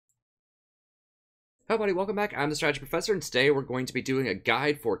Hi buddy, welcome back. I'm the Strategy Professor, and today we're going to be doing a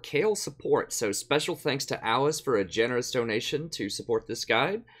guide for Kayle support. So special thanks to Alice for a generous donation to support this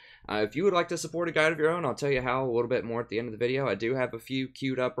guide. If you would like to support a guide of your own, I'll tell you how a little bit more at the end of the video. I do have a few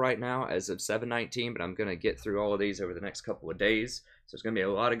queued up right now as of 7/19, but I'm going to get through all of these over the next couple of days. So there's going to be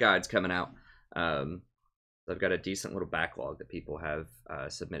a lot of guides coming out. I've got a decent little backlog that people have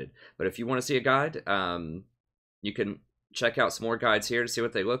submitted. But if you want to see a guide, you can check out some more guides here to see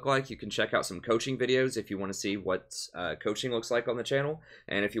what they look like. You can check out some coaching videos if you want to see what coaching looks like on the channel.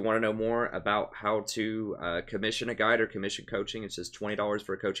 And if you want to know more about how to commission a guide or commission coaching, it's just $20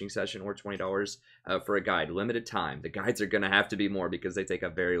 for a coaching session or $20 for a guide. Limited time. The guides are going to have to be more because they take a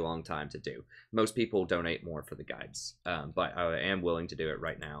very long time to do. Most people donate more for the guides, but I am willing to do it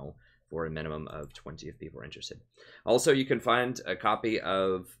right now for a minimum of 20 if people are interested. Also, you can find a copy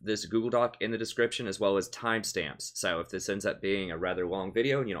of this Google Doc in the description, as well as timestamps. So if this ends up being a rather long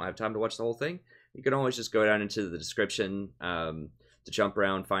video and you don't have time to watch the whole thing, you can always just go down into the description to jump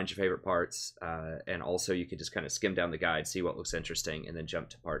around, find your favorite parts, and also you can just kind of skim down the guide, see what looks interesting, and then jump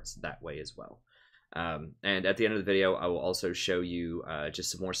to parts that way as well. And at the end of the video, I will also show you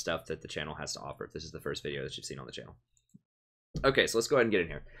just some more stuff that the channel has to offer if this is the first video that you've seen on the channel. Okay, so let's go ahead and get in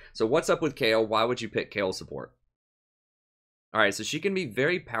here. So what's up with Kayle? Why would you pick Kayle support? Alright, so she can be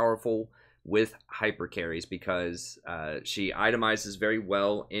very powerful with hyper carries because she itemizes very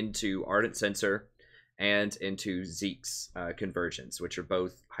well into Ardent Sensor and into Zeke's conversions, which are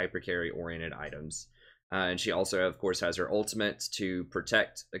both hyper carry oriented items. And she also, of course, has her ultimate to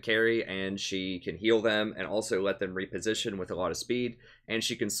protect a carry, and she can heal them and also let them reposition with a lot of speed, and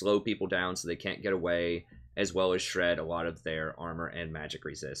she can slow people down so they can't get away, as well as shred a lot of their armor and magic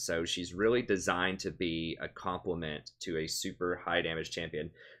resist. So she's really designed to be a complement to a super high damage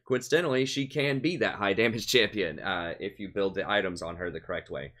champion. Coincidentally, she can be that high damage champion if you build the items on her the correct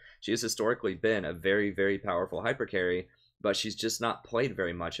way. She has historically been a very, very powerful hyper carry, but she's just not played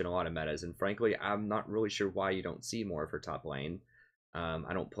very much in a lot of metas. And frankly, I'm not really sure why you don't see more of her top lane.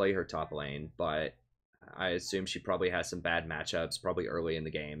 I don't play her top lane, but I assume she probably has some bad matchups, probably early in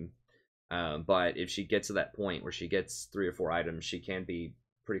the game. But if she gets to that point where she gets 3 or 4 items, she can be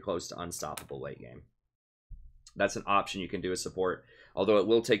pretty close to unstoppable late game. That's an option you can do as support, although it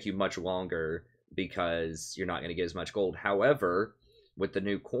will take you much longer because you're not going to get as much gold. However, with the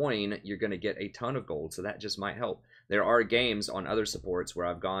new coin, you're going to get a ton of gold, so that just might help. There are games on other supports where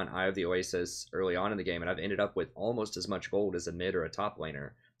I've gone Eye of the Oasis early on in the game, and I've ended up with almost as much gold as a mid or a top laner.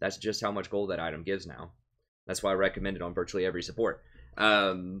 That's just how much gold that item gives now. That's why I recommend it on virtually every support.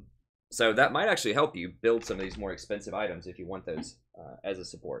 So that might actually help you build some of these more expensive items if you want those as a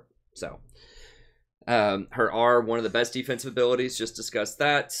support. So her R, one of the best defensive abilities, just discussed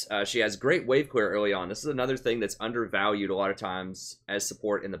that. She has great wave clear early on. This is another thing that's undervalued a lot of times as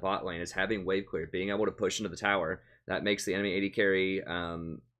support in the bot lane, is having wave clear, being able to push into the tower. That makes the enemy AD carry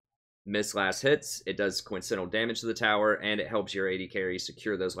miss last hits. It does coincidental damage to the tower, and it helps your AD carry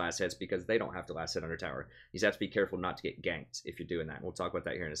secure those last hits because they don't have to last hit under tower. You just have to be careful not to get ganked if you're doing that. We'll talk about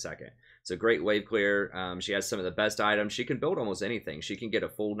that here in a second. So great wave clear. She has some of the best items. She can build almost anything. She can get a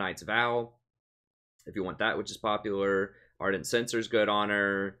full Knight's Vow if you want that, which is popular. Ardent Sensor's good on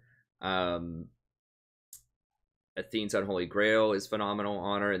her. Athene's Unholy Grail is phenomenal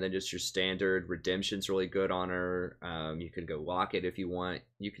on her, and then just your standard Redemption's really good on her. You can go Locket if you want.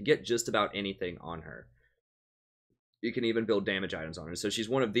 You can get just about anything on her. You can even build damage items on her. So she's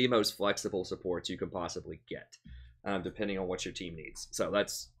one of the most flexible supports you can possibly get, depending on what your team needs. So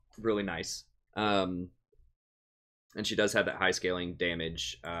that's really nice. And she does have that high scaling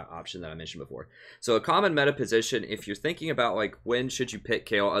damage option that I mentioned before. So a common meta position, if you're thinking about like when should you pick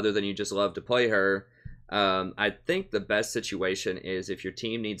Kayle other than you just love to play her, I think the best situation is if your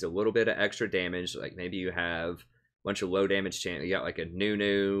team needs a little bit of extra damage, like maybe you have a bunch of low damage champions, you got like a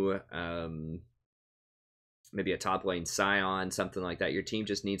Nunu, maybe a top lane Scion, something like that. Your team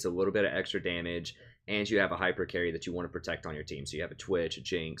just needs a little bit of extra damage, and you have a hyper carry that you want to protect on your team. So you have a Twitch, a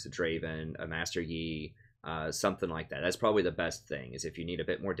Jinx, a Draven, a Master Yi, something like that. That's probably the best thing, is if you need a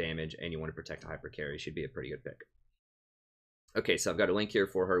bit more damage and you want to protect a hyper carry, should be a pretty good pick. Okay, so I've got a link here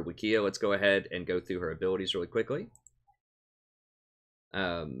for her Wikia. Let's go ahead and go through her abilities really quickly.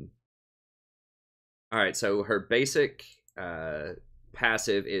 Alright, so her basic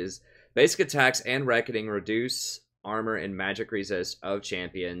passive is basic attacks and reckoning reduce armor and magic resist of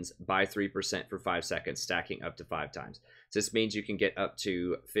champions by 3% for 5 seconds, stacking up to 5 times. So this means you can get up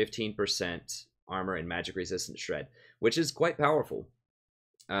to 15% armor and magic resistant shred, which is quite powerful.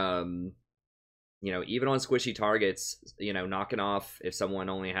 You know, even on squishy targets, you know, knocking off if someone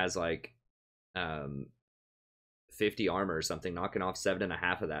only has like 15% 50 armor or something, knocking off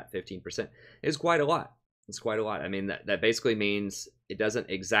 7.5 of that, 15%, is quite a lot. It's quite a lot. I mean, that basically means it doesn't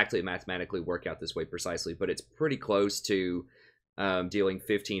exactly mathematically work out this way precisely, but it's pretty close to dealing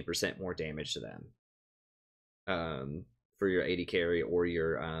 15% more damage to them for your AD carry or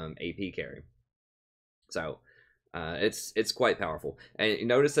your AP carry. So it's quite powerful. And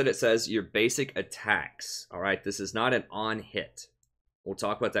notice that it says your basic attacks. All right, this is not an on hit. We'll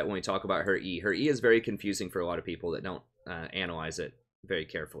talk about that when we talk about her E. Her E is very confusing for a lot of people that don't analyze it very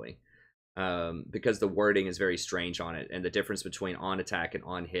carefully. Because the wording is very strange on it, and the difference between on attack and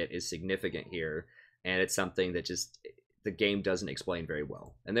on hit is significant here, and it's something that just the game doesn't explain very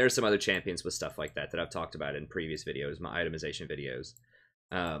well. And there are some other champions with stuff like that I've talked about in previous videos, my itemization videos,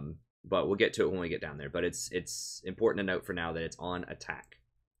 but we'll get to it when we get down there. But it's important to note for now that it's on attack.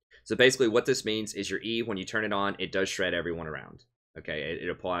 So basically what this means is your E, when you turn it on, it does shred everyone around. Okay, it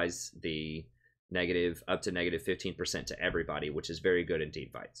applies the negative up to negative 15% to everybody, which is very good in team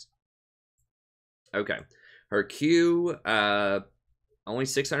fights. Okay, her Q, only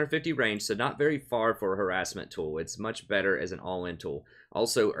 650 range, so not very far for a harassment tool. It's much better as an all-in tool.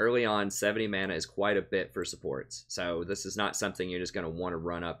 Also, early on, 70 mana is quite a bit for supports, so this is not something you're just going to want to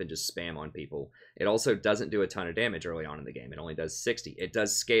run up and just spam on people. It also doesn't do a ton of damage early on in the game. It only does 60. It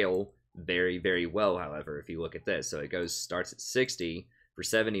does scale very, very well, however, if you look at this. So it starts at 60 for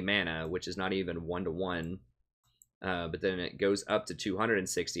 70 mana, which is not even 1-to-1. But then it goes up to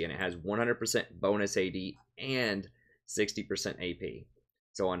 260, and it has 100% bonus AD and 60% AP.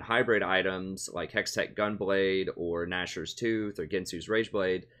 So on hybrid items like Hextech Gunblade or Nashor's Tooth or Gensu's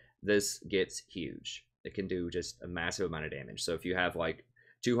Rageblade, this gets huge. It can do just a massive amount of damage. So if you have like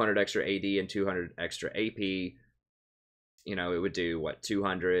 200 extra AD and 200 extra AP, you know, it would do, what,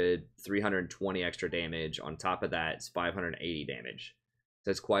 200, 320 extra damage. On top of that, it's 580 damage.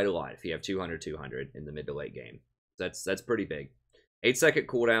 So that's quite a lot if you have 200 in the mid to late game. That's pretty big. 8-second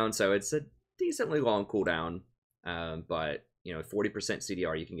cooldown, so it's a decently long cooldown, but you know, 40%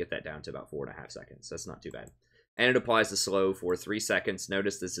 CDR, you can get that down to about 4.5 seconds. That's not too bad. And it applies the slow for 3 seconds.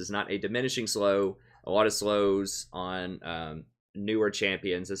 Notice this is not a diminishing slow. A lot of slows on newer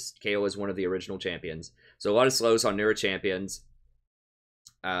champions. This Kayle is one of the original champions, so a lot of slows on newer champions.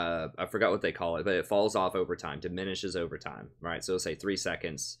 I forgot what they call it, but it falls off over time, diminishes over time. Right, so let's say 3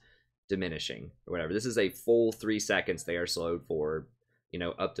 seconds. Diminishing or whatever. This is a full 3 seconds they are slowed for, you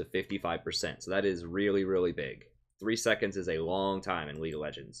know, up to 55%. So that is really, really big. 3 seconds is a long time in League of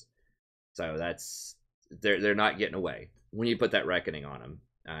Legends. So that's they're not getting away when you put that reckoning on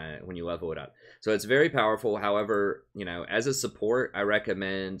them when you level it up. So it's very powerful. However, you know, as a support, I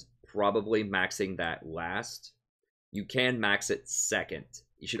recommend probably maxing that last. You can max it second.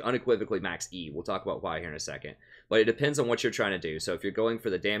 You should unequivocally max E. We'll talk about why here in a second. But it depends on what you're trying to do. So if you're going for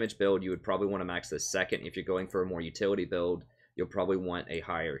the damage build, you would probably want to max this second. If you're going for a more utility build, you'll probably want a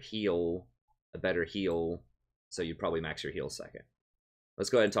higher heal, a better heal. So you'd probably max your heal second. Let's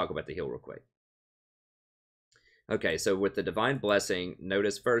go ahead and talk about the heal real quick. Okay, so with the Divine Blessing,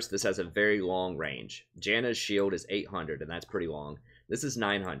 notice first this has a very long range. Janna's shield is 800, and that's pretty long. This is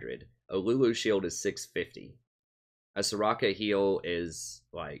 900. Olulu's shield is 650. A Soraka heal is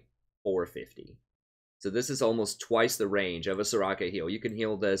like 450. So this is almost twice the range of a Soraka heal. You can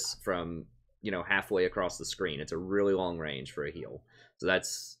heal this from, you know, halfway across the screen. It's a really long range for a heal. So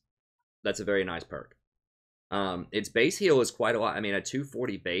that's a very nice perk. Its base heal is quite a lot. I mean, a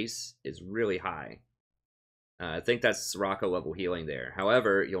 240 base is really high. I think that's Soraka level healing there.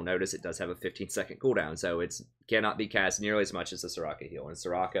 However, you'll notice it does have a 15-second cooldown, so it cannot be cast nearly as much as the Soraka heal. And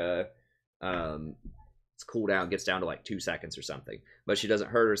Soraka, its cooldown gets down to like 2 seconds or something. But she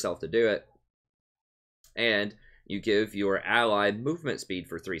doesn't hurt herself to do it. And you give your ally movement speed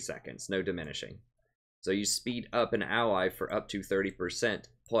for 3 seconds, no diminishing. So you speed up an ally for up to 30%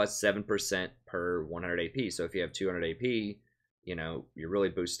 plus 7% per 100 AP. So if you have 200 AP, you know, you really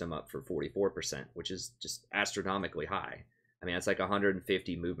boost them up for 44%, which is just astronomically high. I mean, that's like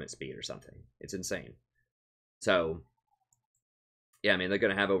 150 movement speed or something. It's insane. So, yeah, I mean, they're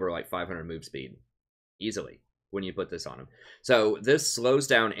going to have over like 500 move speed easily when you put this on them. So this slows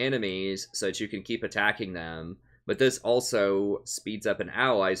down enemies so that you can keep attacking them, but this also speeds up an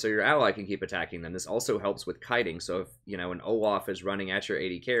ally so your ally can keep attacking them. This also helps with kiting. So if, you know, an Olaf is running at your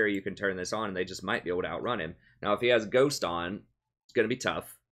AD carry, you can turn this on and they just might be able to outrun him. Now, if he has Ghost on, it's going to be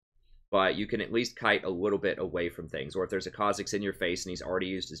tough, but you can at least kite a little bit away from things. Or if there's a Kha'Zix in your face and he's already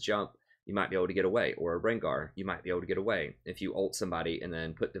used his jump, you might be able to get away. Or a Rengar, you might be able to get away if you ult somebody and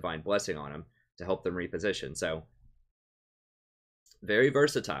then put Divine Blessing on him to help them reposition. So very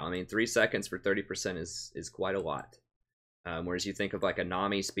versatile. I mean, 3 seconds for 30% is quite a lot. Whereas you think of like a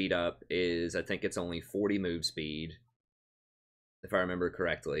Nami speed up is, I think it's only 40 move speed, if I remember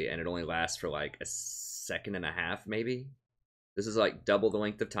correctly, and it only lasts for like a second and a half, maybe. This is like double the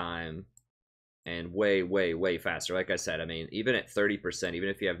length of time and way, way, way faster. Like I said, I mean, even at 30%, even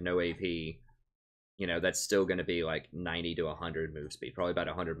if you have no AP, you know, that's still going to be like 90 to 100 move speed, probably about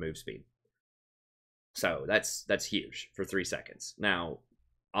 100 move speed. So that's huge for 3 seconds. Now,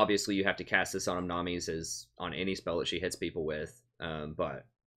 obviously, you have to cast this on Nami's as on any spell that she hits people with, but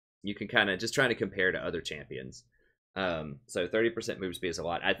you can kind of just try to compare to other champions. So 30% move speed is a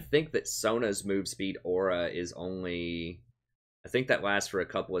lot. I think that Sona's move speed aura is only, I think that lasts for a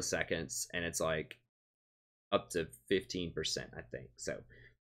couple of seconds, and it's like up to 15%, I think. So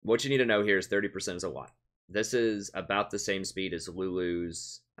what you need to know here is 30% is a lot. This is about the same speed as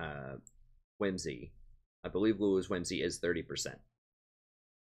Lulu's Whimsy. I believe Lulu's Whimsy is 30%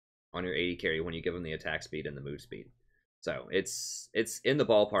 on your 80 carry when you give them the attack speed and the move speed. So it's in the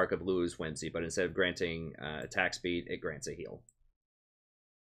ballpark of Lulu's Whimsy, but instead of granting attack speed, it grants a heal.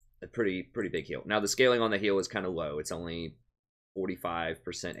 A pretty big heal. Now the scaling on the heal is kind of low. It's only 45%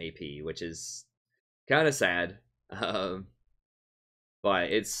 AP, which is kind of sad.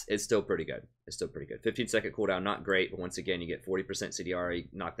 But it's still pretty good. It's still pretty good. 15-second cooldown, not great, but once again, you get 40% CDR. You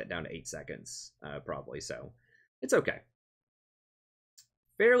knock that down to 8 seconds, probably. So it's okay.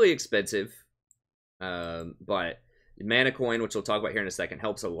 Fairly expensive, but Mana Coin, which we'll talk about here in a second,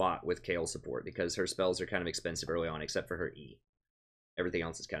 helps a lot with Kayle support because her spells are kind of expensive early on, except for her E. Everything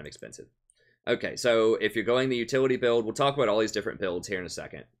else is kind of expensive. Okay, so if you're going the utility build, we'll talk about all these different builds here in a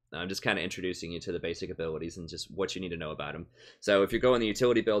second. I'm just kind of introducing you to the basic abilities and just what you need to know about them. So if you're going the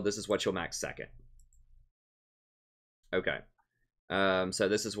utility build, this is what you'll max second. Okay. So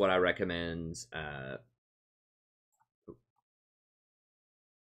this is what I recommend.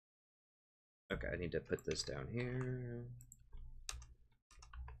 Okay, I need to put this down here.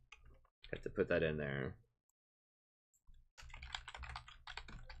 Have to put that in there.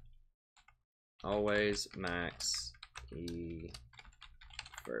 Always max E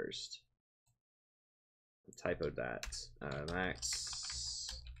first. I typoed that.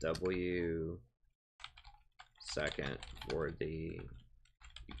 Max W second for the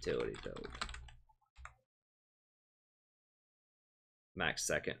utility build. Max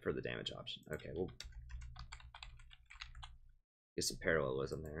second for the damage option. Okay, we'll get some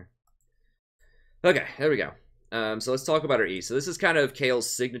parallelism there. Okay, there we go. So let's talk about her E. So this is kind of Kayle's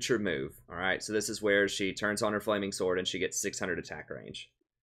signature move. All right, so this is where she turns on her flaming sword and she gets 600 attack range.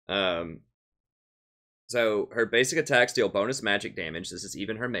 So her basic attacks deal bonus magic damage. This is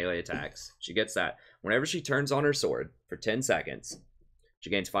even her melee attacks. She gets that. Whenever she turns on her sword for 10 seconds, she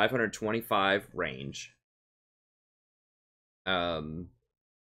gains 525 range. Oh,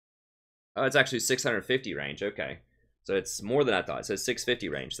 it's actually 650 range. Okay, so it's more than I thought. So it's 650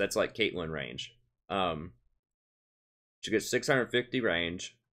 range. That's like Caitlyn range. She gets 650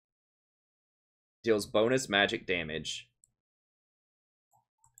 range, deals bonus magic damage,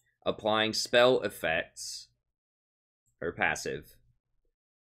 applying spell effects, her passive,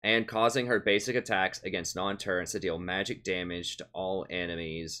 and causing her basic attacks against non-turrets to deal magic damage to all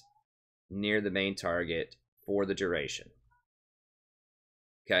enemies near the main target for the duration.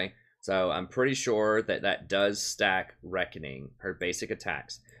 Okay, so I'm pretty sure that that does stack Reckoning, her basic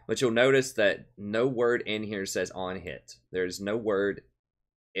attacks. But you'll notice that no word in here says on hit. There's no word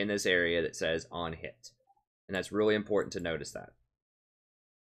in this area that says on hit. And that's really important to notice that.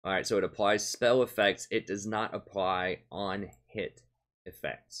 Alright, so it applies spell effects. It does not apply on hit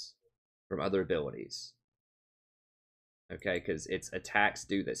effects from other abilities. Okay, because its attacks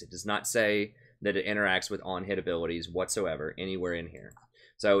do this. It does not say that it interacts with on hit abilities whatsoever anywhere in here.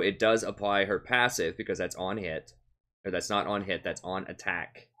 So it does apply her passive because that's on hit. Or that's not on hit, that's on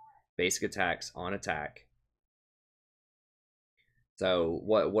attack. Basic attacks on attack. So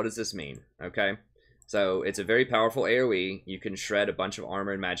what does this mean? Okay, so it's a very powerful AoE. You can shred a bunch of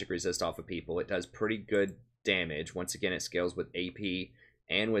armor and magic resist off of people. It does pretty good damage. Once again, it scales with AP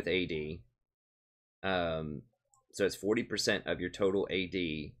and with AD. So it's 40% of your total AD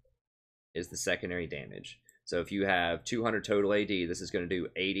is the secondary damage. So if you have 200 total AD, this is going to do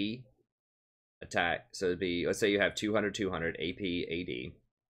 80 attack. So it'd be, let's say you have 200, 200 AP, AD.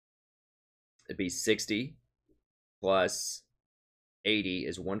 It'd be 60 plus 80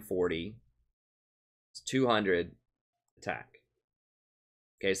 is 140. It's 200 attack.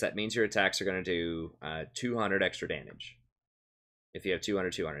 Okay, so that means your attacks are going to do 200 extra damage. If you have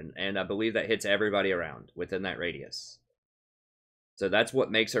 200, 200. And I believe that hits everybody around within that radius. So that's what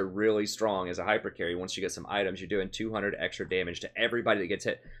makes her really strong as a hyper carry. Once you get some items, you're doing 200 extra damage to everybody that gets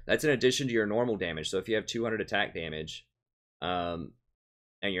hit. That's in addition to your normal damage. So if you have 200 attack damage, and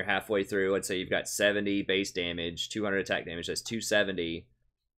you're halfway through, let's say you've got 70 base damage, 200 attack damage, that's 270,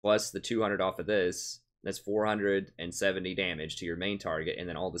 plus the 200 off of this, that's 470 damage to your main target, and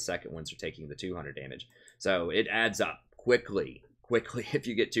then all the second ones are taking the 200 damage. So it adds up quickly. If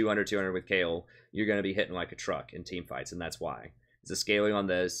you get 200 with Kayle, you're going to be hitting like a truck in team fights, and that's why. The scaling on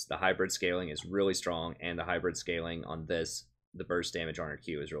this, the hybrid scaling is really strong, and the hybrid scaling on this, the burst damage on her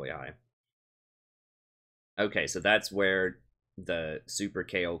Q is really high. Okay, so that's where the super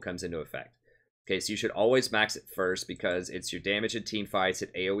Kayle comes into effect. Okay, so you should always max it first because it's your damage in team fights,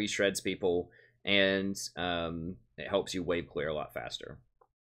 it AoE shreds people, and it helps you wave clear a lot faster.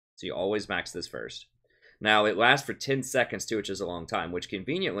 So you always max this first. Now, it lasts for 10 seconds too, which is a long time, which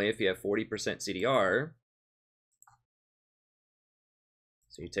conveniently, if you have 40% CDR,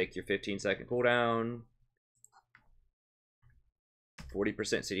 so you take your 15-second cooldown, 40%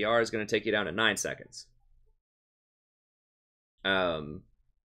 CDR is going to take you down to 9 seconds.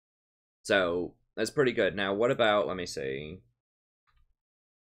 So that's pretty good. Now, what about, let me see.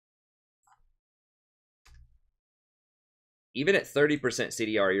 Even at 30%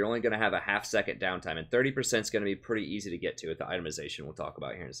 CDR, you're only going to have a half-second downtime, and 30% is going to be pretty easy to get to with the itemization we'll talk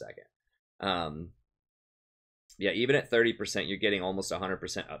about here in a second. Yeah, even at 30%, you're getting almost 100%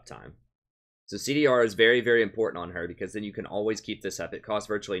 uptime. So CDR is very, very important on her because then you can always keep this up. It costs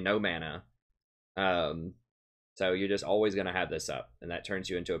virtually no mana. So you're just always going to have this up, and that turns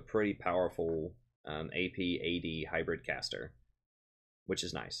you into a pretty powerful AP-AD hybrid caster, which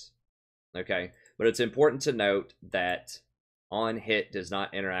is nice. Okay, but it's important to note that on hit does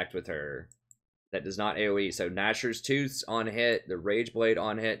not interact with her. That does not AoE. So Nashor's Tooth's on hit, the Rage Blade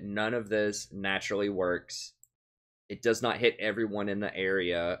on hit, none of this naturally works. It does not hit everyone in the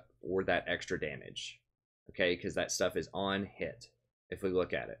area or that extra damage. Okay, because that stuff is on hit if we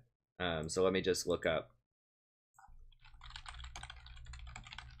look at it. So let me just look up.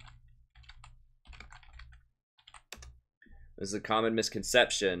 This is a common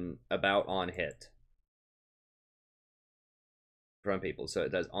misconception about on hit from people. So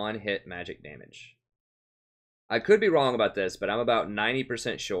it does on hit magic damage. I could be wrong about this, but I'm about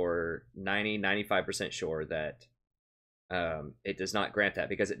 90% sure, 95% sure that it does not grant that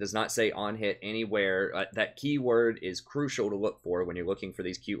because it does not say on hit anywhere. That keyword is crucial to look for when you're looking for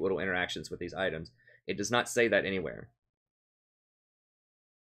these cute little interactions with these items. It does not say that anywhere.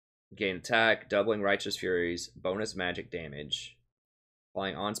 Gain attack, doubling Righteous Furies, bonus magic damage,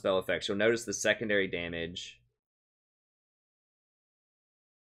 applying on spell effects. You'll notice the secondary damage.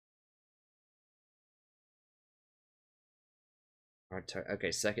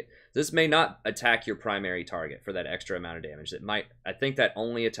 Okay, second. This may not attack your primary target for that extra amount of damage. It might. I think that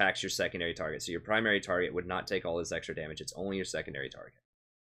only attacks your secondary target. So your primary target would not take all this extra damage. It's only your secondary target.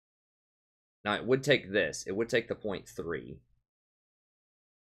 Now it would take this. It would take the 0.3.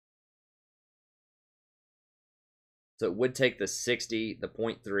 So it would take the 60, the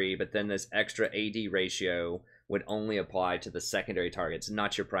 0.3, but then this extra AD ratio would only apply to the secondary targets,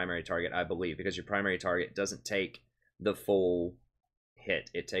 not your primary target, I believe, because your primary target doesn't take the full hit.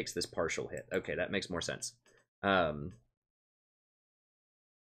 It takes this partial hit. Okay, that makes more sense. So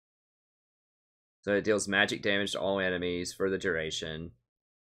it deals magic damage to all enemies for the duration,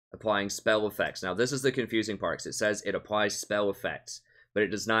 applying spell effects. Now, this is the confusing part, because it says it applies spell effects, but it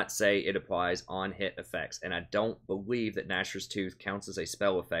does not say it applies on-hit effects. And I don't believe that Nashor's Tooth counts as a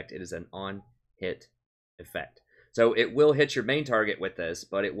spell effect. It is an on-hit effect. So it will hit your main target with this,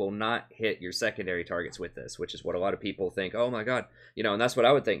 but it will not hit your secondary targets with this, which is what a lot of people think, oh my god. You know, and that's what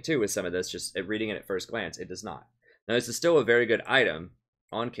I would think too with some of this, just reading it at first glance. It does not. Now, this is still a very good item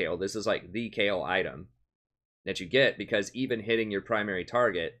on Kayle. This is like the Kayle item that you get because even hitting your primary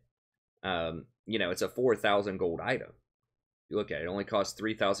target, you know, it's a 4,000 gold item. You look at it, it only costs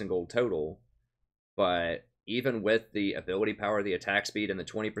 3,000 gold total, but even with the ability power, the attack speed, and the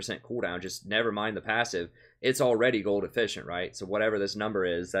 20% cooldown, just never mind the passive, it's already gold efficient, right? So whatever this number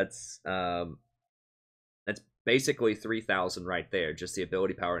is, that's basically 3,000 right there, just the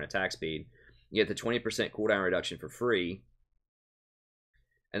ability power and attack speed. You get the 20% cooldown reduction for free,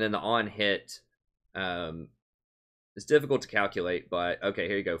 and then the on-hit, it's difficult to calculate, but okay,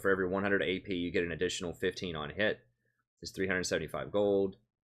 here you go. For every 100 AP, you get an additional 15 on hit. Is 375 gold.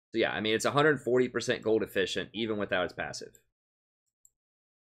 So yeah, I mean, it's 140% gold efficient, even without its passive.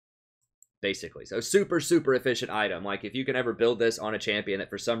 Basically. So super, super efficient item. Like, if you can ever build this on a champion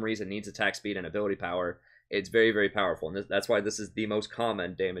that for some reason needs attack speed and ability power, it's very, very powerful. And that's why this is the most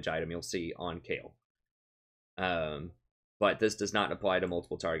common damage item you'll see on Kayle. But this does not apply to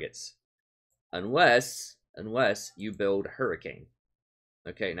multiple targets. Unless you build Hurricane.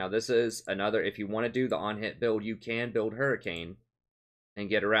 Okay, now this is another, if you want to do the on-hit build, you can build Hurricane and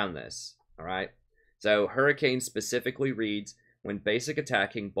get around this, alright? So Hurricane specifically reads, when basic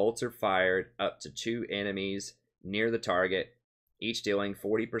attacking, bolts are fired up to 2 enemies near the target, each dealing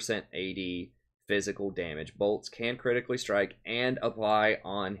 40% AD physical damage. Bolts can critically strike and apply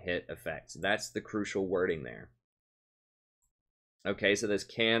on-hit effects. That's the crucial wording there. Okay, so this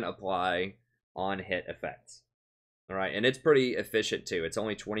can apply on-hit effects. Alright, and it's pretty efficient too. It's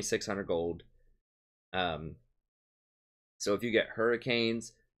only 2,600 gold. So if you get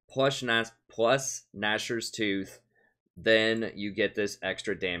Hurricanes plus Gnasher's Tooth, then you get this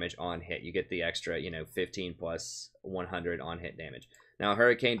extra damage on hit. You get the extra, 15 plus 100 on hit damage. Now,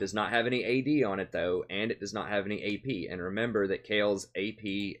 Hurricane does not have any AD on it, though, and it does not have any AP. And remember that Kayle's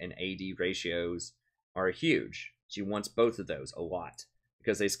AP and AD ratios are huge. She wants both of those a lot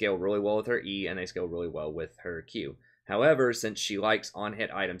because they scale really well with her E and they scale really well with her Q. However, since she likes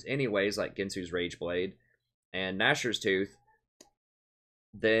on-hit items anyways, like Ginsu's Rage Blade and Gnasher's Tooth,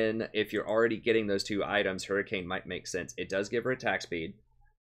 then if you're already getting those 2 items, Hurricane might make sense. It does give her attack speed.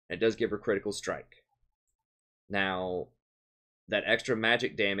 It does give her critical strike. Now, that extra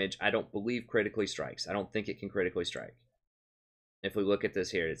magic damage, I don't believe critically strikes. I don't think it can critically strike. If we look at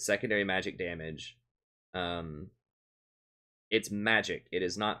this here, it's secondary magic damage. It's magic. It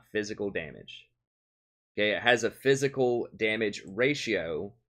is not physical damage. Okay, it has a physical damage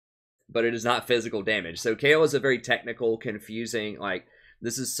ratio, but it is not physical damage. So Kayle is a very technical, confusing,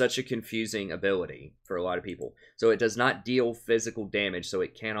 this is such a confusing ability for a lot of people. So it does not deal physical damage, so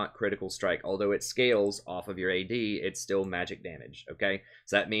it cannot critical strike. Although it scales off of your AD, it's still magic damage, okay?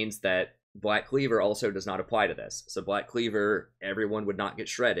 So that means that Black Cleaver also does not apply to this. So Black Cleaver, everyone would not get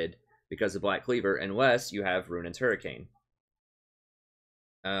shredded because of Black Cleaver unless you have Runan's Hurricane.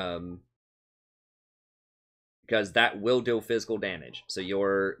 Because that will deal physical damage. So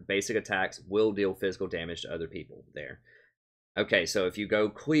your basic attacks will deal physical damage to other people there. Okay, so if you go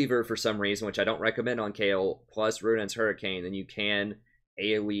Cleaver for some reason, which I don't recommend on Kayle, plus Runan's Hurricane, then you can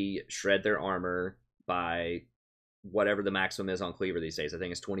AoE shred their armor by whatever the maximum is on Cleaver these days. I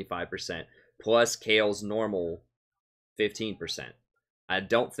think it's 25%, plus Kayle's normal 15%. I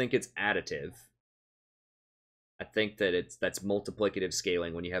don't think it's additive. I think that that's multiplicative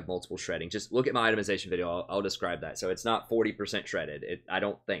scaling when you have multiple shredding. Just look at my itemization video. I'll describe that. So it's not 40% shredded. I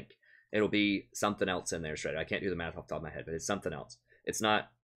don't think. It'll be something else in there shredded. I can't do the math off the top of my head, but it's something else. It's not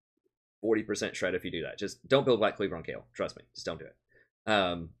 40% shred if you do that. Just don't build Black Cleaver on Kayle. Trust me. Just don't do it.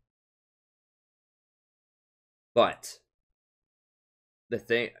 But the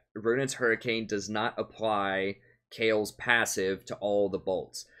thing, Runan's Hurricane does not apply Kayle's passive to all the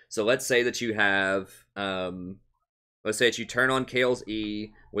bolts. So let's say that you have, let's say that you turn on Kayle's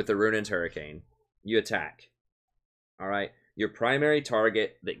E with the Runan's Hurricane. You attack. All right. Your primary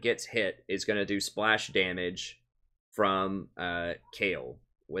target that gets hit is going to do splash damage from Kayle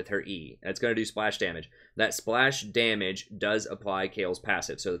with her E. That's going to do splash damage. That splash damage does apply Kayle's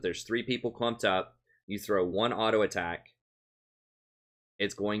passive. So if there's 3 people clumped up, you throw 1 auto attack,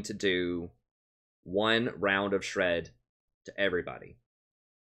 it's going to do 1 round of shred to everybody.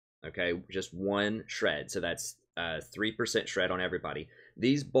 Okay, just 1 shred. So that's 3% shred on everybody.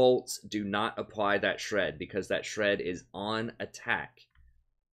 These bolts do not apply that shred because that shred is on attack.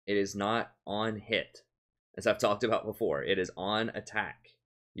 It is not on hit. As I've talked about before, it is on attack.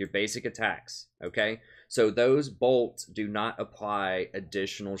 Your basic attacks, okay? So those bolts do not apply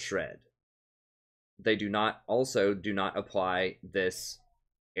additional shred. They do not apply this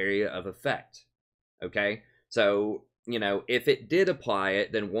area of effect, okay? So, if it did apply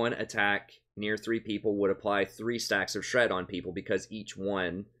it, then 1 attack near 3 people would apply 3 stacks of shred on people because each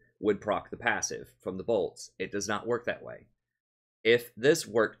one would proc the passive from the bolts. It does not work that way. If this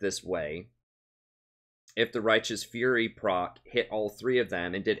worked this way, if the Righteous Fury proc hit all 3 of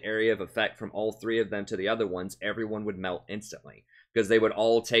them and did area of effect from all 3 of them to the other ones, everyone would melt instantly because they would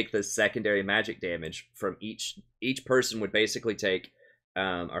all take the secondary magic damage from each person would basically take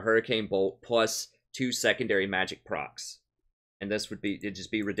a Hurricane Bolt plus 2 secondary magic procs. And this it'd just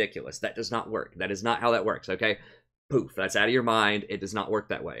be ridiculous. That does not work. That is not how that works, okay? Poof, that's out of your mind. It does not work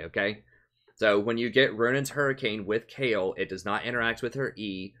that way, okay? So when you get Runan's Hurricane with Kayle, it does not interact with her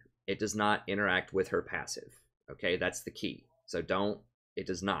E. It does not interact with her passive, okay? That's the key. So it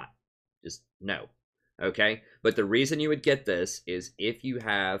does not. Just no, okay? But the reason you would get this is if you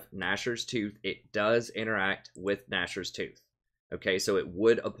have Gnasher's Tooth, it does interact with Gnasher's Tooth, okay? So it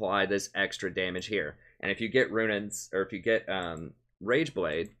would apply this extra damage here. And if you get if you get Rage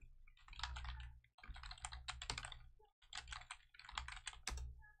Blade,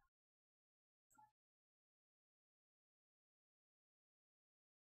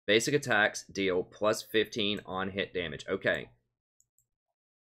 Basic attacks deal plus 15 on hit damage. Okay.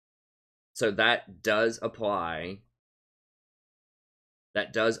 So that does apply.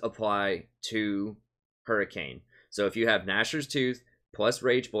 That does apply to Hurricane. So if you have Gnasher's Tooth plus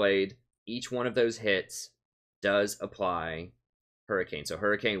Rage Blade, each one of those hits does apply Hurricane. So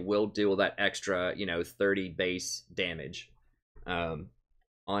Hurricane will deal that extra, 30 base damage on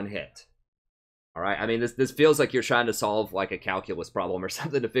hit. All right. I mean, this feels like you're trying to solve like a calculus problem or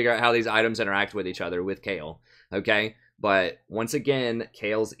something to figure out how these items interact with each other with Kayle. Okay. But once again,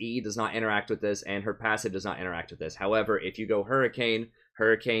 Kayle's E does not interact with this, and her passive does not interact with this. However, if you go Hurricane,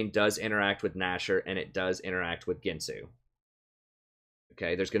 Hurricane does interact with Gnasher, and it does interact with Ginsu.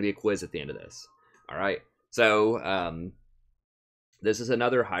 Okay, there's going to be a quiz at the end of this. All right. So, this is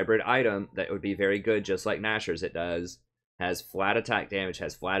another hybrid item that would be very good, just like Gnasher's. It has flat attack damage,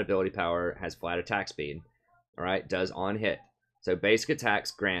 has flat ability power, has flat attack speed. All right, does on hit. So basic attacks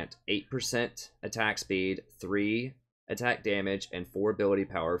grant 8% attack speed, 3 attack damage, and 4 ability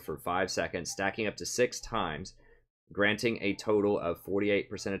power for 5 seconds, stacking up to 6 times, granting a total of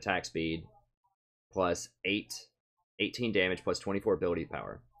 48% attack speed, plus 18 damage, plus 24 ability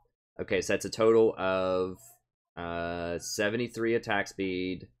power. Okay, so that's a total of 73 attack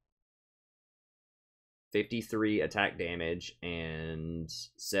speed, 53 attack damage, and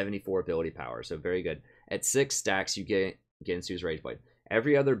 74 ability power. So very good. At 6 stacks, you get Ginsu's Rage Blade.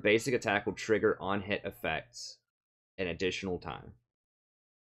 Every other basic attack will trigger on-hit effects an additional time.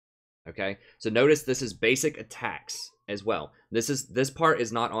 Okay, so notice this is basic attacks as well. This part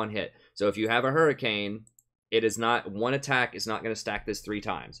is not on hit. So if you have a Hurricane, it is not, one attack is not going to stack this 3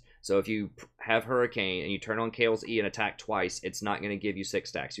 times. So if you have Hurricane and you turn on Kayle's E and attack twice, it's not going to give you 6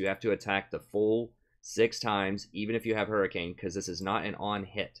 stacks. You have to attack the full 6 times, even if you have Hurricane, because this is not an on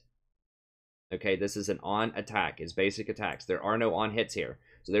hit. Okay, this is an on attack. It's basic attacks. There are no on hits here.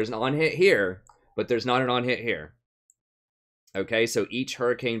 So there's an on hit here, but there's not an on hit here. Okay, so each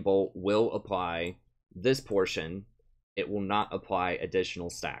Hurricane Bolt will apply this portion. It will not apply additional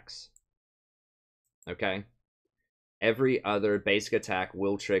stacks. Okay? Every other basic attack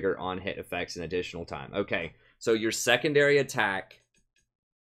will trigger on-hit effects an additional time. Okay, so your secondary attack...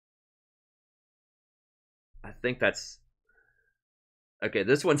 I think that's... Okay,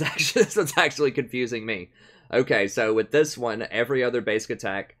 this one's actually confusing me. Okay, so with this one, every other basic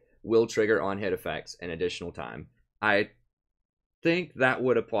attack will trigger on-hit effects an additional time. I think that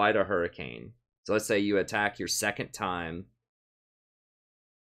would apply to Hurricane. So let's say you attack your second time,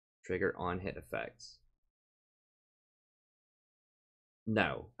 trigger on-hit effects.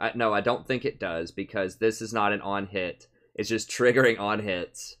 No, I don't think it does, because this is not an on-hit. It's just triggering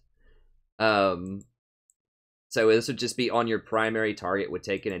on-hits. So this would just be on your primary target, would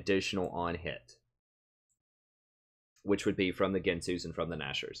take an additional on-hit, which would be from the Ginsus and from the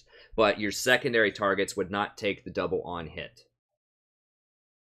Gnashers. But your secondary targets would not take the double on-hit.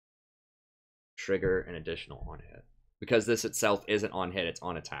 Trigger an additional on-hit. Because this itself isn't on-hit, it's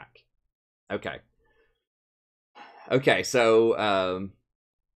on attack. Okay. Okay, so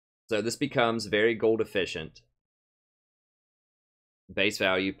this becomes very gold efficient. Base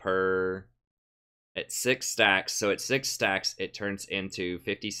value per... At 6 stacks, so at 6 stacks, it turns into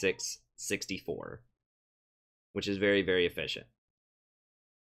 56.64, which is very, very efficient.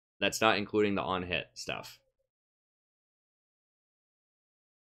 That's not including the on-hit stuff.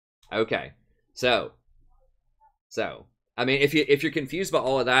 Okay, so, I mean, if you're confused about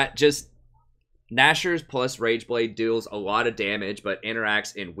all of that, just Gnashers plus Rageblade deals a lot of damage, but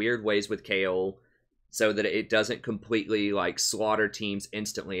interacts in weird ways with Kayle, so that it doesn't completely, like, slaughter teams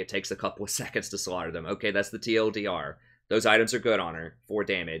instantly. It takes a couple of seconds to slaughter them. Okay, that's the TLDR. Those items are good on her for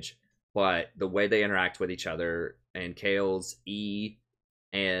damage, but the way they interact with each other, and Kayle's E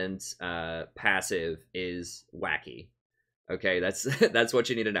and passive is wacky. Okay, that's what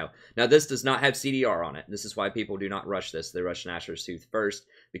you need to know. Now, this does not have CDR on it. This is why people do not rush this. They rush Gnasher's Tooth first,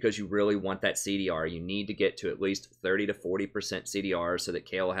 because you really want that CDR. You need to get to at least 30 to 40% CDR so that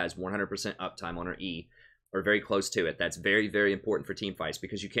Kayle has 100% uptime on her E, or very close to it. That's very, very important for team fights,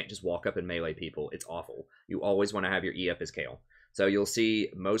 because you can't just walk up and melee people. It's awful. You always want to have your E up as Kayle. So you'll see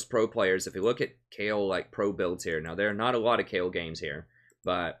most pro players, if you look at Kayle, like, pro builds here. Now, there are not a lot of Kayle games here,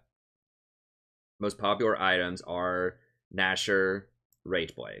 but most popular items are Gnasher,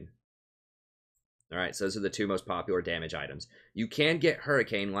 Rageblade. Alright, so those are the 2 most popular damage items. You can get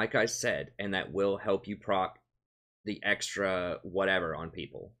Hurricane, like I said, and that will help you proc the extra whatever on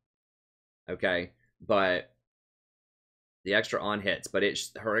people. Okay? But the extra on hits. But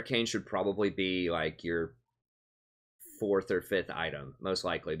Hurricane should probably be like your 4th or 5th item, most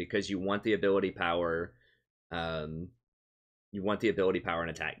likely, because you want the ability power. you want the ability power and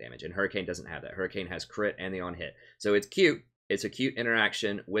attack damage, and Hurricane doesn't have that. Hurricane has crit and the on hit, so it's cute. It's a cute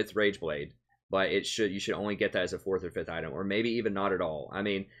interaction with Rage Blade, but you should only get that as a 4th or 5th item, or maybe even not at all. I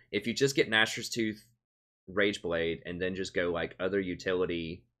mean, if you just get Gnasher's Tooth, Rage Blade, and then just go like other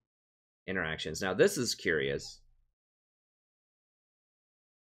utility interactions. Now this is curious.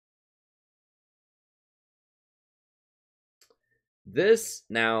 This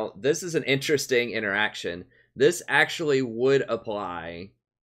is an interesting interaction. This actually would apply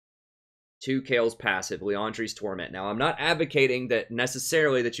to Kayle's passive, Leandri's Torment. Now, I'm not advocating that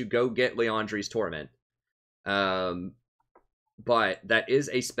necessarily that you go get Leandri's Torment. But that is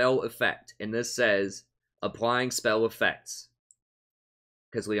a spell effect. And this says, applying spell effects.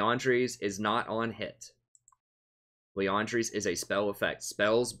 Because Leandri's is not on hit. Leandri's is a spell effect.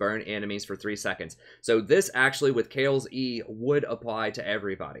 Spells burn enemies for 3 seconds. So this actually, with Kayle's E, would apply to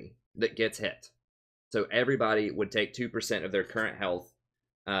everybody that gets hit. So everybody would take 2% of their current health.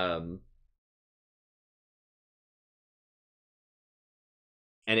 And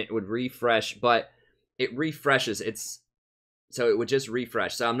it would refresh, but it refreshes. So it would just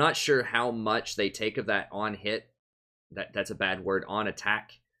refresh. So I'm not sure how much they take of that on hit. That's a bad word. On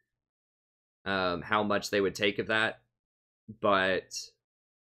attack. How much they would take of that. But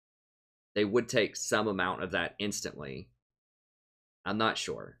they would take some amount of that instantly. I'm not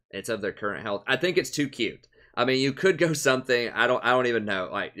sure. It's of their current health. I think it's too cute. I mean, you could go something. I don't even know.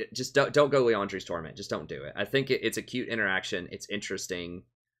 Like, just don't go Leandri's Torment. Just don't do it. I think it's a cute interaction. It's interesting.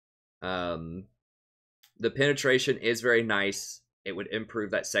 The penetration is very nice. It would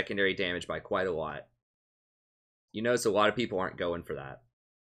improve that secondary damage by quite a lot. You notice a lot of people aren't going for that.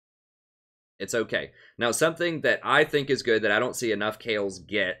 It's okay. Now, something that I think is good that I don't see enough Kayles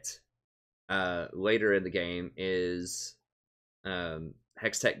get later in the game is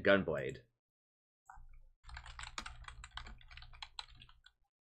Hextech Gunblade.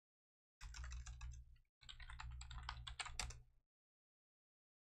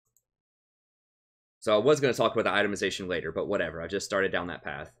 So I was going to talk about the itemization later, but whatever. I just started down that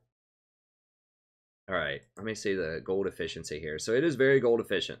path. All right, let me see the gold efficiency here. So it is very gold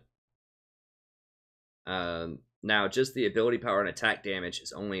efficient. Now, just the ability power and attack damage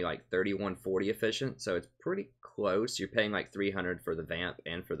is only like 3140 efficient, so it's pretty close. You're paying like 300 for the vamp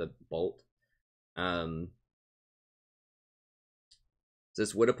and for the bolt.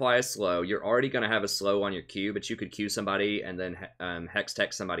 This would apply a slow. You're already going to have a slow on your Q, but you could Q somebody and then hex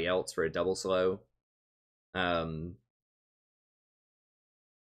tech somebody else for a double slow.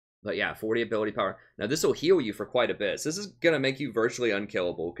 But yeah, 40 ability power. Now this will heal you for quite a bit. So this is going to make you virtually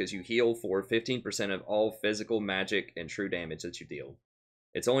unkillable because you heal for 15% of all physical, magic, and true damage that you deal.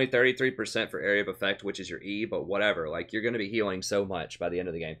 It's only 33% for area of effect, which is your E, but whatever. Like, you're going to be healing so much by the end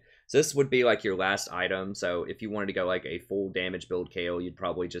of the game. So this would be like your last item. So if you wanted to go like a full damage build Kayle, you'd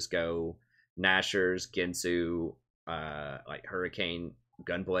probably just go Gnashers, Ginsu, like Hurricane,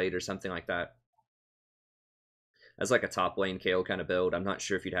 Gunblade, or something like that. As like a top lane Kayle kind of build. I'm not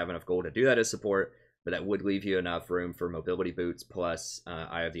sure if you'd have enough gold to do that as support, but that would leave you enough room for mobility boots plus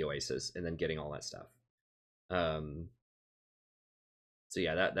Eye of the Oasis, and then getting all that stuff. So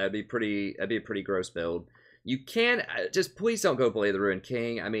yeah, that'd be a pretty gross build. You can just please don't go Blade of the Ruined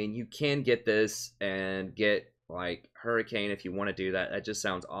King. I mean, you can get this and get like Hurricane if you want to do that. That just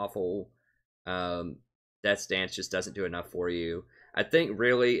sounds awful. Death's Dance just doesn't do enough for you. I think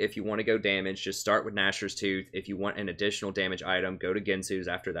really, if you want to go damage, just start with Gnasher's Tooth. If you want an additional damage item, go to Ginsu's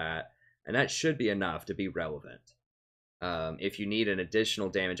after that. And that should be enough to be relevant. If you need an additional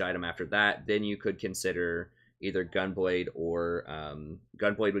damage item after that, then you could consider either Gunblade or...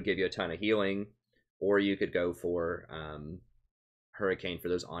 Gunblade would give you a ton of healing. Or you could go for Hurricane for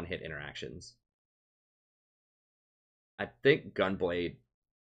those on-hit interactions. I think Gunblade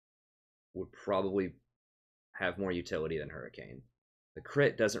would probably have more utility than Hurricane. The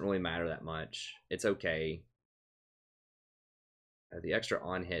crit doesn't really matter that much. It's okay. The extra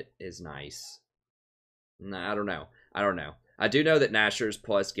on-hit is nice. Nah, I don't know. I do know that Gnashers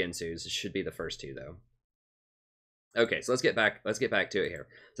plus Ginsu's should be the first two, though. Okay, so let's get back to it here.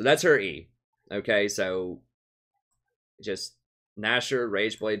 So that's her E. Okay, so just Gnasher,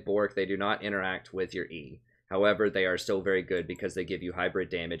 Rageblade, Bork, they do not interact with your E. However, they are still very good because they give you hybrid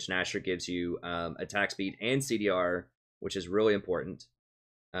damage. Gnasher gives you attack speed and CDR, which is really important.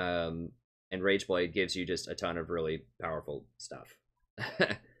 And Rageblade gives you just a ton of really powerful stuff.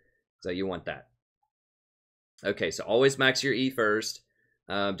 So you want that. Okay, so always max your E first.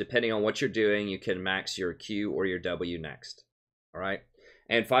 Depending on what you're doing, you can max your Q or your W next. All right.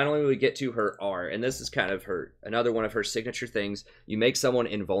 And finally, we get to her R, and this is kind of another one of her signature things. You make someone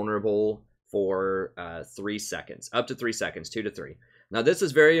invulnerable for 3 seconds, up to 3 seconds, 2 to 3. Now this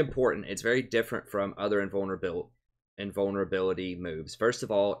is very important. It's very different from other invulnerability moves. First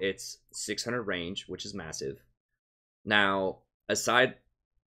of all, it's 600 range, which is massive. Now, aside,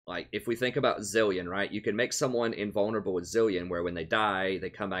 like, if we think about Zillion, right? You can make someone invulnerable with Zillion, where when they die,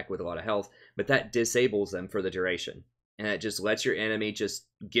 they come back with a lot of health, but that disables them for the duration. And it just lets your enemy just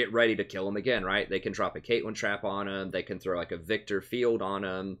get ready to kill them again, right? They can drop a Caitlyn trap on them. They can throw, like, a Victor field on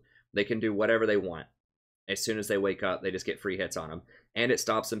them. They can do whatever they want. As soon as they wake up, they just get free hits on them. And it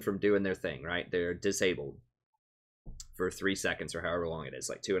stops them from doing their thing, right? They're disabled for 3 seconds or however long it is,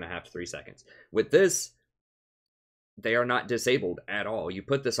 like 2.5 to 3 seconds. With this, they are not disabled at all. You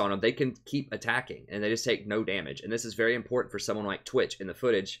put this on them, they can keep attacking, and they just take no damage. And this is very important for someone like Twitch. In the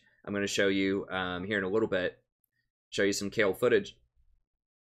footage, I'm going to show you here in a little bit, show you some Kayle footage.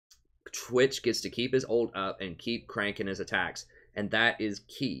 Twitch gets to keep his ult up and keep cranking his attacks, and that is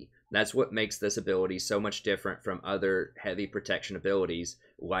key. That's what makes this ability so much different from other heavy protection abilities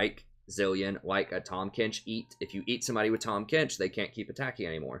like Zillion, like a Tahm Kench eat. If you eat somebody with Tahm Kench, they can't keep attacking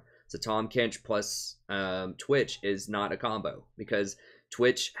anymore. So Tahm Kench plus Twitch is not a combo, because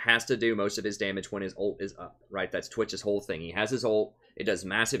Twitch has to do most of his damage when his ult is up, right? That's Twitch's whole thing. He has his ult, it does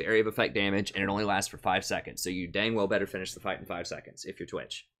massive area of effect damage, and it only lasts for 5 seconds. So you dang well better finish the fight in 5 seconds if you're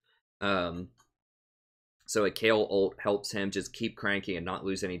Twitch. So a Kayle ult helps him just keep cranking and not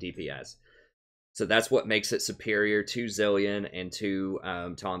lose any DPS. So that's what makes it superior to Zillion and to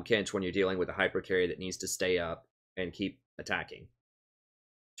Tahm Kench when you're dealing with a hyper carry that needs to stay up and keep attacking.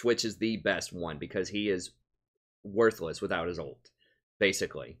 Twitch is the best one because he is worthless without his ult,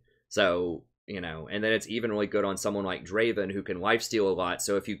 basically. So, you know, and then it's even really good on someone like Draven who can lifesteal a lot.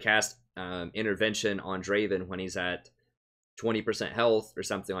 So if you cast intervention on Draven when he's at 20% health or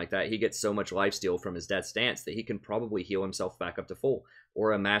something like that, he gets so much lifesteal from his death stance that he can probably heal himself back up to full.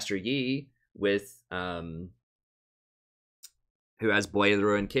 Or a Master Yi with who has Blade of the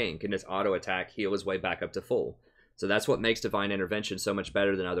Ruined King can just auto attack, heal his way back up to full. So that's what makes Divine Intervention so much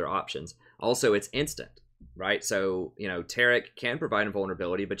better than other options. Also, it's instant, right? So, you know, Taric can provide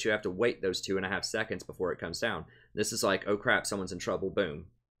invulnerability, but you have to wait those 2.5 seconds before it comes down. This is like, oh crap, someone's in trouble, boom,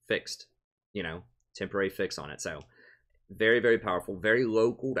 fixed. You know, temporary fix on it. So very, very powerful, very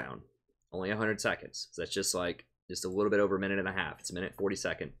low cooldown, only 100 seconds. So that's just like, just a little bit over a minute and a half. It's a minute 40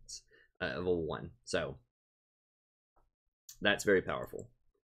 seconds of level 1. So that's very powerful.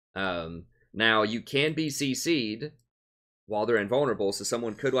 Now, you can be CC'd while they're invulnerable, so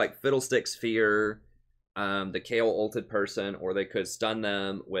someone could, like, Fiddlesticks fear the Kayle ulted person, or they could stun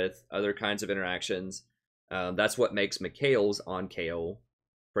them with other kinds of interactions. That's what makes Mikael's on Kayle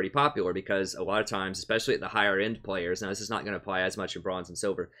pretty popular, because a lot of times, especially at the higher-end players, now this is not going to apply as much in Bronze and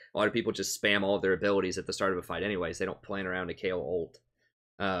Silver, a lot of people just spam all of their abilities at the start of a fight anyways. They don't plan around a Kayle ult.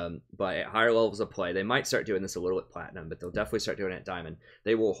 But at higher levels of play, they might start doing this a little at Platinum, but they'll definitely start doing it at Diamond.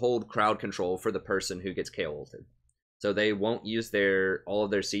 They will hold crowd control for the person who gets Kayle ulted. So they won't use all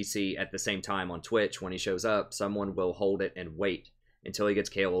of their CC at the same time on Twitch. When he shows up, someone will hold it and wait until he gets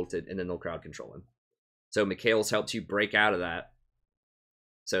Kayle ulted, and then they'll crowd control him. So Mikael's helps you break out of that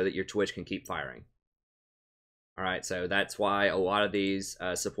so that your Twitch can keep firing. Alright, so that's why a lot of these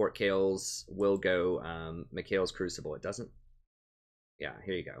support Kayles will go Mikael's Crucible. It doesn't... Yeah,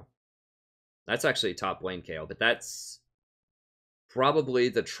 here you go. That's actually top lane Kayle, but that's probably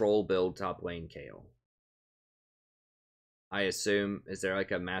the troll build top lane Kayle. I assume, is there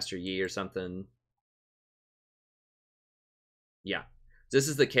like a Master Yi or something? Yeah. This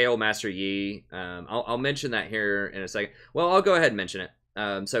is the Kayle Master Yi. I'll mention that here in a second. Well, I'll go ahead and mention it.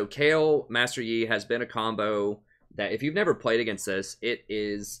 So Kayle Master Yi has been a combo that if you've never played against this, it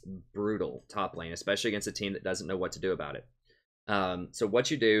is brutal top lane, especially against a team that doesn't know what to do about it. So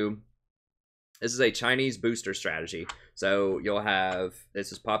what you do, this is a Chinese booster strategy. So you'll have,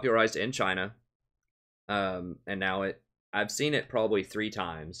 this is popularized in China. And now I've seen it probably 3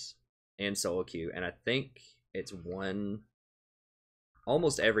 times in solo queue, and I think it's won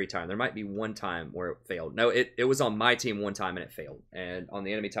almost every time. There might be one time where it failed. No, it was on my team one time and it failed. And on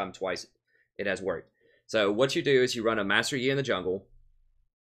the enemy time twice, it has worked. So what you do is you run a Master Yi in the jungle.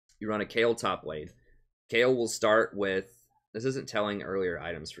 You run a Kayle top lane. Kayle will start with, this isn't telling earlier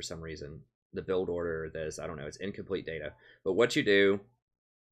items for some reason. The build order, this, I don't know. It's incomplete data. But what you do,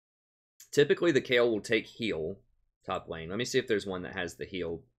 typically the Kayle will take heal top lane. Let me see if there's one that has the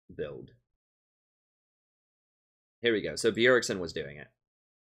heal build. Here we go. So Bjergsen was doing it.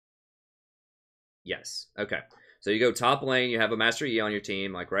 Yes. Okay. So you go top lane. You have a Master Yi on your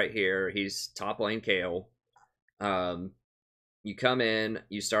team, like right here. He's top lane Kayle. You come in.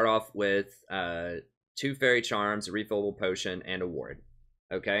 You start off with 2 Fairy Charms, a refillable potion, and a ward.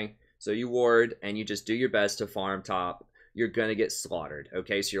 Okay? So you ward and you just do your best to farm top. You're going to get slaughtered,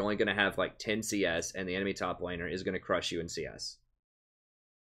 okay? So you're only going to have like 10 CS, and the enemy top laner is going to crush you in CS.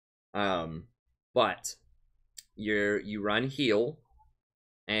 But you run heal,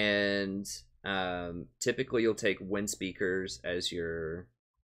 and typically you'll take wind speakers as your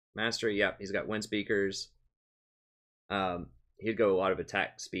mastery. Yep, he's got wind speakers. He'd go a lot of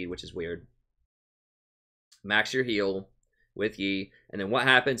attack speed, which is weird. Max your heal with Yi, and then what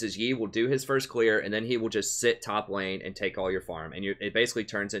happens is Yi will do his first clear, and then he will just sit top lane and take all your farm, and it basically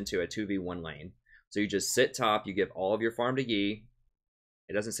turns into a 2v1 lane. So you just sit top, you give all of your farm to Yi.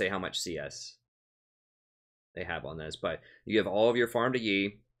 It doesn't say how much CS they have on this, but you give all of your farm to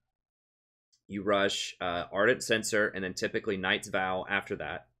Yi. You rush Ardent Censer, and then typically Knight's Vow after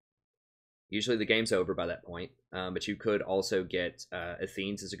that. Usually the game's over by that point, but you could also get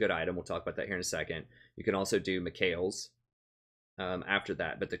Athene's is a good item. We'll talk about that here in a second. You can also do Mikhail's after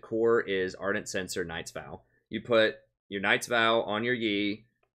that, but the core is Ardent Censer, Knight's Vow. You put your Knight's Vow on your Yi,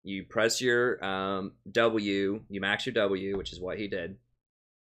 you press your W, you max your W, which is what he did.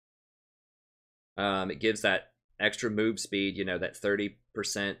 It gives that extra move speed, you know, that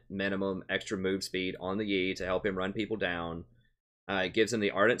 30% minimum extra move speed on the Yi to help him run people down. It gives him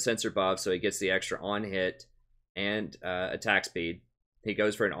the Ardent Censer buff, so he gets the extra on-hit and attack speed. He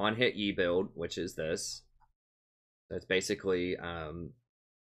goes for an on-hit Yi build, which is this. That's basically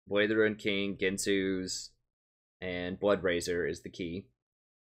Blade of the Ruined King, Ginsu's, and Bloodrazor is the key.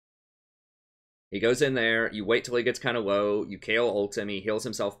 He goes in there, you wait till he gets kind of low, you Kayle ult him, he heals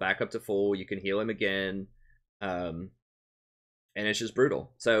himself back up to full, you can heal him again, and it's just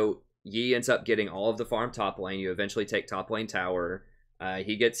brutal. So Yi ends up getting all of the farm top lane. You eventually take top lane tower.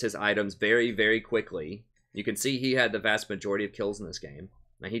 He gets his items very, very quickly. You can see he had the vast majority of kills in this game.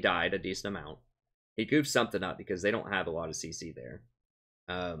 Now, he died a decent amount. He goofed something up because they don't have a lot of CC there.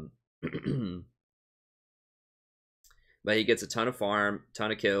 But he gets a ton of farm,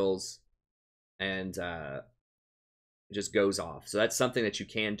 ton of kills, and just goes off. So that's something that you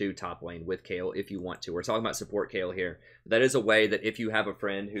can do top lane with Kayle if you want to. We're talking about support Kayle here. But that is a way that if you have a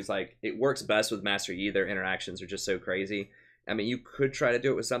friend who's like, it works best with Master Yi, their interactions are just so crazy. I mean, you could try to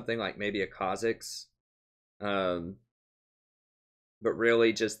do it with something like maybe a Kha'Zix. But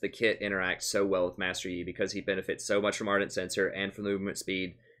really just the kit interacts so well with Master Yi because he benefits so much from Ardent Censer and from the movement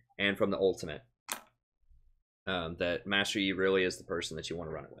speed and from the ultimate. That Master Yi really is the person that you want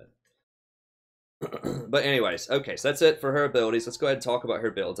to run it with. But anyways, okay, so that's it for her abilities. Let's go ahead and talk about her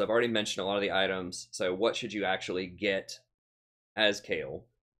builds. I've already mentioned a lot of the items, so what should you actually get as Kayle?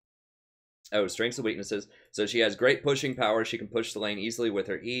 Oh, strengths and weaknesses. So she has great pushing power. She can push the lane easily with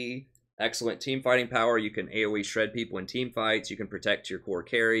her E. Excellent team fighting power. You can AoE shred people in team fights. You can protect your core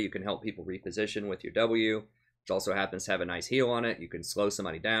carry. You can help people reposition with your W, which also happens to have a nice heal on it. You can slow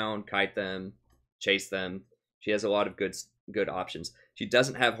somebody down, kite them, chase them. She has a lot of good options. She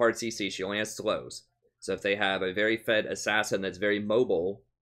doesn't have hard CC. She only has slows. So if they have a very fed assassin that's very mobile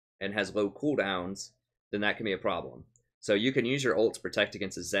and has low cooldowns, then that can be a problem. So you can use your ult to protect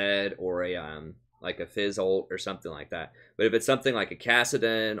against a Zed or a like a Fizz ult or something like that. But if it's something like a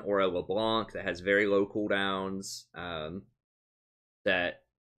Kassadin or a LeBlanc that has very low cooldowns, that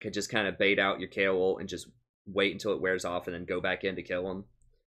could just kind of bait out your Kayle ult and just wait until it wears off and then go back in to kill them,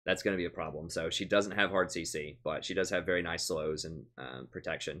 that's going to be a problem. So she doesn't have hard CC, but she does have very nice slows and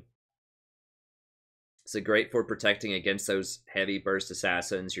protection. So great for protecting against those heavy burst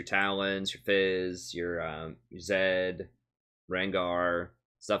assassins, your Talons, your Fizz, your Zed, Rengar,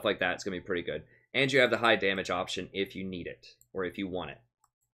 stuff like that. It's going to be pretty good. And you have the high damage option if you need it, or if you want it.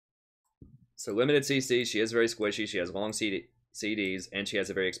 So limited CC, she is very squishy, she has long CDs, and she has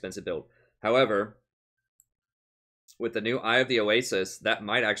a very expensive build. However, with the new Eye of the Oasis, that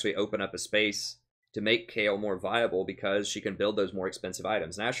might actually open up a space to make Kayle more viable because she can build those more expensive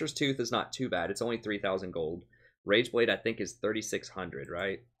items. Nashor's Tooth is not too bad. It's only 3,000 gold. Rageblade, I think, is 3,600,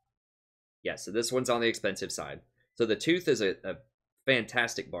 right? Yeah, so this one's on the expensive side. So the Tooth is a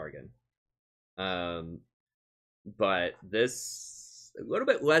fantastic bargain. But this, a little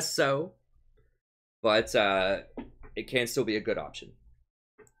bit less so. But it can still be a good option.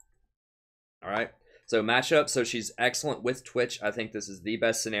 All right. So matchup, so she's excellent with Twitch. I think this is the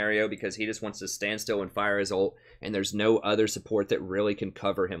best scenario because he just wants to stand still and fire his ult, and there's no other support that really can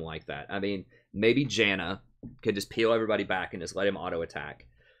cover him like that. I mean, maybe Janna could just peel everybody back and just let him auto-attack.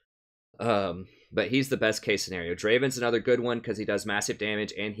 But he's the best case scenario. Draven's another good one because he does massive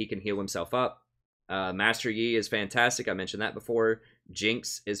damage and he can heal himself up. Master Yi is fantastic. I mentioned that before.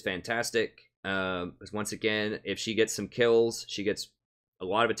 Jinx is fantastic. Once again, if she gets some kills, she gets a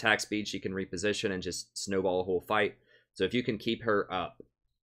lot of attack speed, she can reposition and just snowball a whole fight. So if you can keep her up,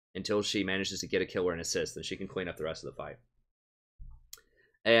 until she manages to get a kill or an assist. Then she can clean up the rest of the fight.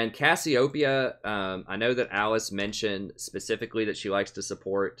 And Cassiopeia, I know that Alice mentioned specifically that she likes to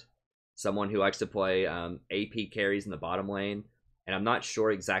support someone who likes to play AP carries in the bottom lane. And I'm not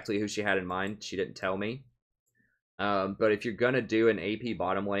sure exactly who she had in mind. She didn't tell me. But if you're going to do an AP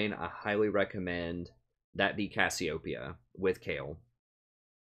bottom lane, I highly recommend that be Cassiopeia with Kayle.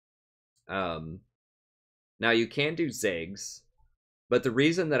 Now, you can do Ziggs, but the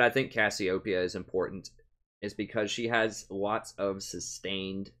reason that I think Cassiopeia is important is because she has lots of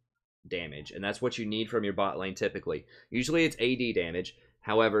sustained damage, and that's what you need from your bot lane typically. Usually it's AD damage,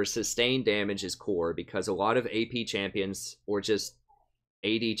 however, sustained damage is core because a lot of AP champions, or just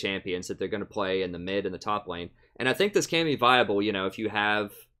AD champions that they're going to play in the mid and the top lane, and I think this can be viable, you know,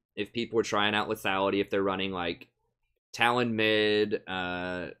 if people are trying out lethality, if they're running like Talon mid,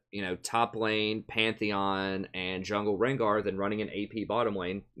 you know, top lane, Pantheon, and jungle Rengar, then running an AP bottom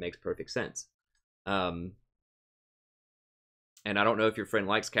lane makes perfect sense. And I don't know if your friend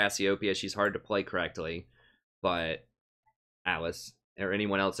likes Cassiopeia. She's hard to play correctly. But Alice, or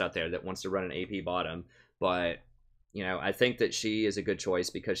anyone else out there that wants to run an AP bottom. But, you know, I think that she is a good choice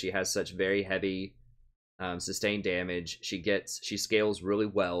because she has such very heavy sustained damage. She scales really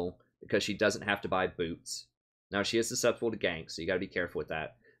well because she doesn't have to buy boots. Now, she is susceptible to ganks, so you got to be careful with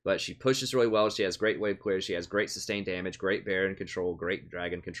that. But she pushes really well. She has great wave clear. She has great sustained damage, great Baron control, great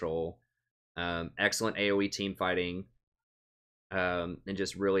dragon control, excellent AoE team fighting, and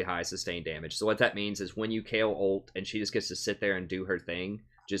just really high sustained damage. So what that means is when you Kayle ult and she just gets to sit there and do her thing,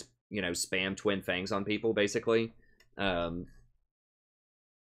 just, you know, spam Twin Fangs on people, basically,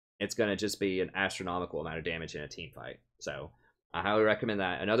 it's going to just be an astronomical amount of damage in a team fight. So I highly recommend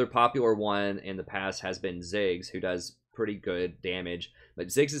that. Another popular one in the past has been Ziggs, who does pretty good damage. But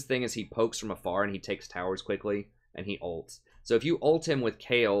Ziggs' thing is he pokes from afar and he takes towers quickly, and he ults. So if you ult him with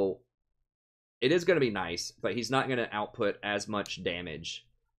Kayle, it is going to be nice, but he's not going to output as much damage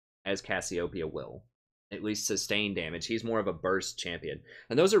as Cassiopeia will. At least sustained damage. He's more of a burst champion.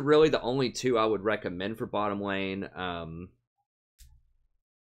 And those are really the only two I would recommend for bottom lane.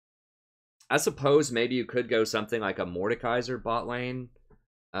 I suppose maybe you could go something like a Mordekaiser bot lane.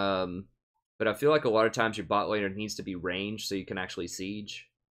 But I feel like a lot of times your bot laner needs to be ranged so you can actually siege.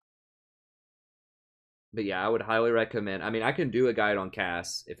 But yeah, I would highly recommend. I mean, I can do a guide on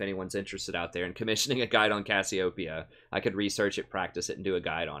Cass if anyone's interested out there in commissioning a guide on Cassiopeia. I could research it, practice it, and do a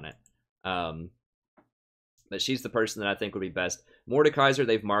guide on it. But she's the person that I think would be best. Mordekaiser,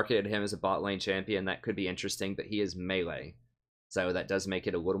 they've marketed him as a bot lane champion. That could be interesting, but he is melee. So that does make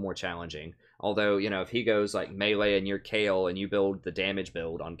it a little more challenging. Although, you know, if he goes like melee and you're Kayle and you build the damage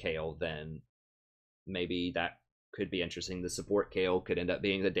build on Kayle, then maybe that could be interesting. The support Kayle could end up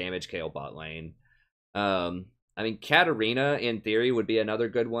being the damage Kayle bot lane. I mean, Katarina in theory would be another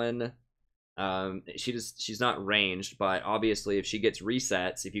good one. She's not ranged, but obviously if she gets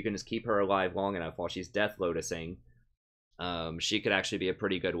resets, if you can just keep her alive long enough while she's death lotusing, she could actually be a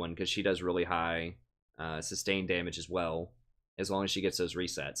pretty good one because she does really high sustained damage as well, as long as she gets those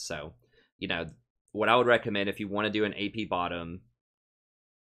resets. So, you know, what I would recommend if you want to do an AP bottom,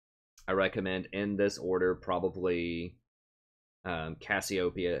 I recommend in this order probably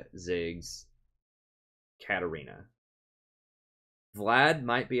Cassiopeia, Ziggs, Katarina. Vlad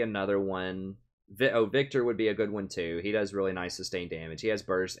might be another one. Victor would be a good one too. He does really nice sustained damage. He has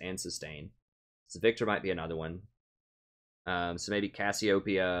burst and sustain. So Victor might be another one. So maybe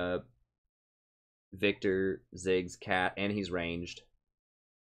Cassiopeia, Victor, Ziggs, Cat, and he's ranged.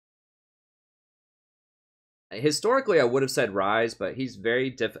 Historically, I would have said Rise, but he's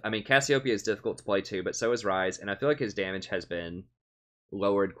very I mean, Cassiopeia is difficult to play too, but so is Rise, and I feel like his damage has been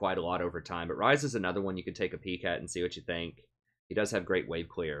lowered quite a lot over time. But Rise is another one you could take a peek at and see what you think. He does have great wave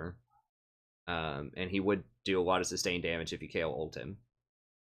clear, and he would do a lot of sustained damage if you Kayle ult him.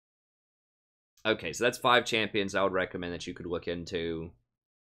 Okay, so that's 5 champions I would recommend that you could look into.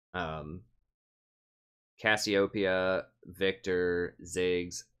 Cassiopeia, Victor,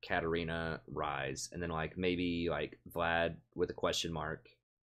 Ziggs, Katarina, Rise, and then like maybe like Vlad with a question mark.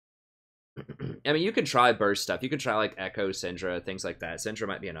 I mean, you can try burst stuff. You can try like Echo, Syndra, things like that. Syndra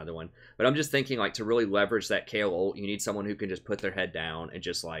might be another one. But I'm just thinking like to really leverage that Kayle ult, you need someone who can just put their head down and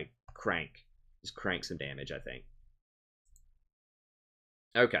just like crank some damage, I think.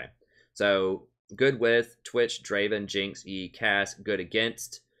 Okay, so good with Twitch, Draven, Jinx, E, Cass, good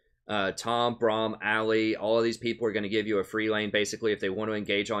against. Tom, Braum, Ali, all of these people are going to give you a free lane. Basically, if they want to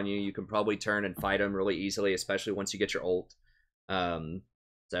engage on you, you can probably turn and fight them really easily, especially once you get your ult.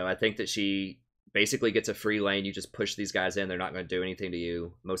 So I think that she basically gets a free lane. You just push these guys in. They're not going to do anything to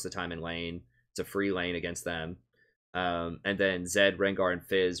you most of the time in lane. It's a free lane against them. And then Zed, Rengar, and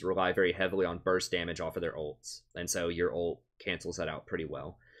Fizz rely very heavily on burst damage off of their ults. And so your ult cancels that out pretty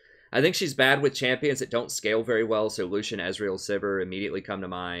well. I think she's bad with champions that don't scale very well. So Lucian, Ezreal, Sivir immediately come to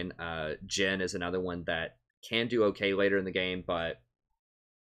mind. Jhin is another one that can do okay later in the game, but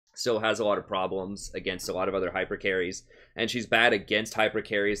still has a lot of problems against a lot of other hyper carries. And she's bad against hyper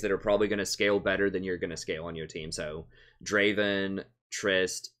carries that are probably going to scale better than you're going to scale on your team. So Draven,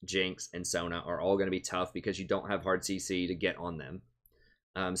 Trist, Jinx, and Sona are all going to be tough because you don't have hard CC to get on them.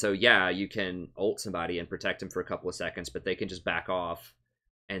 So yeah, you can ult somebody and protect them for a couple of seconds, but they can just back off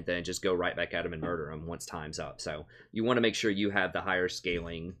and then just go right back at them and murder them once time's up. So you want to make sure you have the higher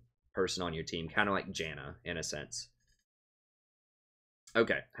scaling person on your team, kind of like Janna in a sense.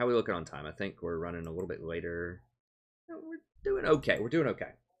 Okay, how are we looking on time? I think we're running a little bit later. No, we're doing okay. We're doing okay.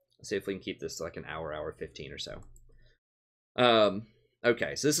 Let's see if we can keep this to like an hour 15 or so.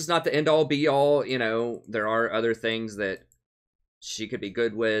 Okay, so this is not the end-all be-all. You know, there are other things that she could be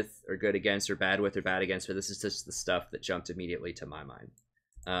good with or good against or bad with or bad against, but this is just the stuff that jumped immediately to my mind.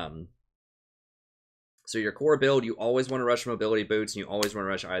 So your core build, you always want to rush mobility boots, and you always want to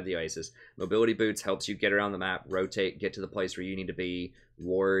rush Eye of the Oasis. Mobility boots helps you get around the map, rotate, get to the place where you need to be,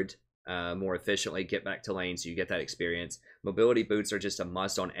 ward more efficiently, get back to lane so you get that experience. Mobility boots are just a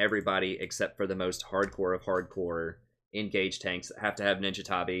must on everybody except for the most hardcore of hardcore engage tanks that have to have Ninja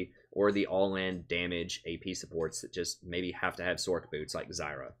Tabi, or the all-in damage AP supports that just maybe have to have Sork boots like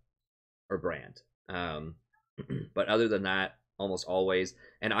Zyra or Brand. But other than that, almost always.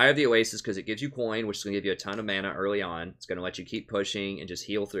 And Eye of the Oasis, because it gives you coin, which is going to give you a ton of mana early on. It's going to let you keep pushing and just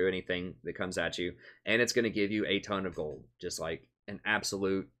heal through anything that comes at you. And it's going to give you a ton of gold. Just like an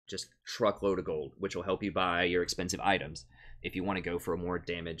absolute, just truckload of gold, which will help you buy your expensive items if you want to go for a more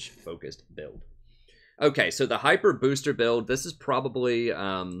damage-focused build. Okay, so the Hyper Booster build, this is probably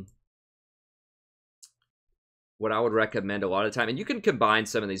what I would recommend a lot of the time. And you can combine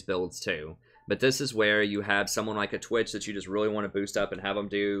some of these builds too. But this is where you have someone like a Twitch that you just really want to boost up and have them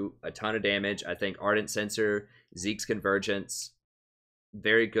do a ton of damage. I think Ardent Sensor, Zeke's Convergence,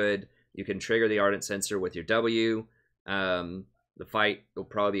 very good. You can trigger the Ardent Sensor with your W. The fight will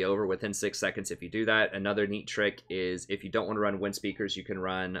probably be over within 6 seconds if you do that. Another neat trick is if you don't want to run Wind Speakers, you can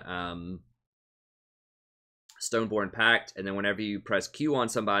run Stoneborn Pact. And then whenever you press Q on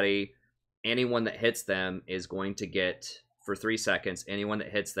somebody, anyone that hits them is going to get... For 3 seconds, anyone that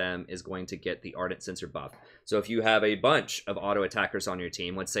hits them is going to get the Ardent Sensor buff. So if you have a bunch of auto attackers on your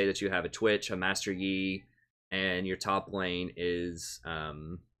team, let's say that you have a Twitch, a Master Yi, and your top lane is, I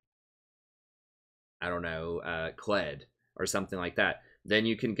don't know, Kled or something like that, then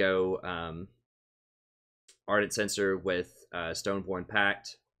you can go Ardent Sensor with Stoneborn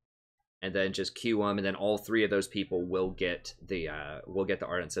Pact, and then just Q them, and then all 3 of those people will get the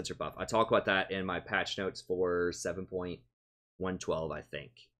Ardent Sensor buff. I talk about that in my patch notes for 7.112, I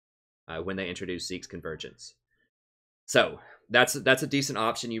think, when they introduce Zeke's Convergence. So that's a decent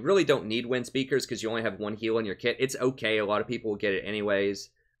option. You really don't need Wind Speakers because you only have 1 heal in your kit. It's okay. A lot of people will get it anyways.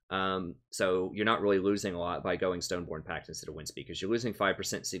 So you're not really losing a lot by going Stoneborn Pact instead of Wind Speakers. You're losing 5%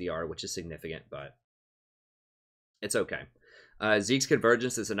 CDR, which is significant, but it's okay. Zeke's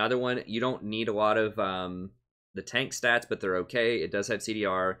Convergence is another one. You don't need a lot of the tank stats, but they're okay. It does have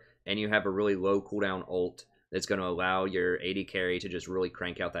CDR, and you have a really low cooldown ult that's going to allow your AD carry to just really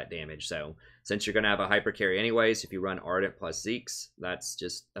crank out that damage. So since you're going to have a hyper carry anyways, if you run Ardent plus Zeke's, that's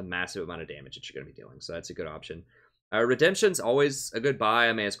just a massive amount of damage that you're going to be dealing. So that's a good option. Redemption's always a good buy.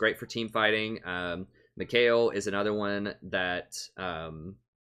 I mean, it's great for team fighting. Kayle is another one that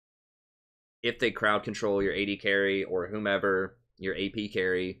if they crowd control your AD carry or whomever, your AP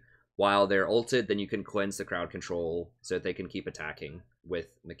carry, while they're ulted, then you can cleanse the crowd control so that they can keep attacking with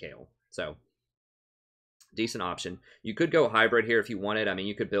Kayle. So, decent option. You could go hybrid here if you wanted. I mean,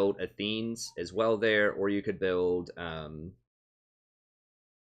 you could build Athene's as well there, or you could build...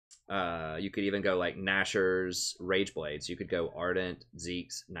 you could even go like Nashor's Rageblades. You could go Ardent,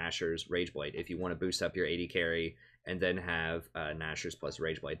 Zeke's, Nashor's Rageblade if you want to boost up your AD carry and then have Nashor's plus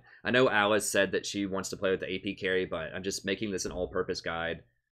Rageblade. I know Alice said that she wants to play with the AP carry, but I'm just making this an all-purpose guide.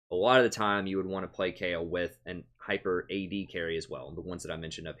 A lot of the time, you would want to play Kayle with an hyper AD carry as well, the ones that I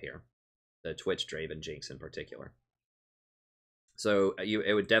mentioned up here. The Twitch, Draven, Jinx in particular. So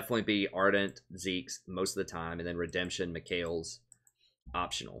it would definitely be Ardent, Zeke's most of the time, and then Redemption, Mikhail's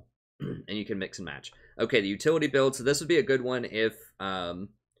optional. And you can mix and match. Okay, the utility build. So this would be a good one if,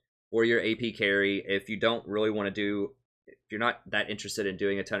 for your AP carry, if you don't really want to do, if you're not that interested in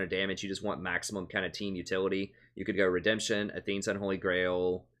doing a ton of damage, you just want maximum kind of team utility, you could go Redemption, Athene's Unholy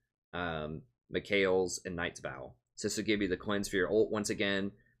Grail, Mikhail's, and Knight's Vow. So this will give you the cleanse for your ult once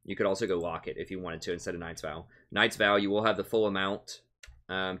again, You could also go lock it if you wanted to instead of Knight's Vow. Knight's Vow, you will have the full amount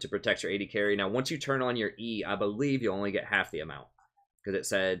to protect your AD carry. Now, once you turn on your E, I believe you only get half the amount because it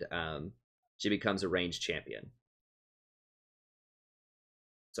said she becomes a ranged champion.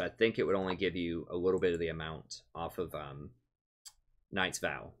 So I think it would only give you a little bit of the amount off of Knight's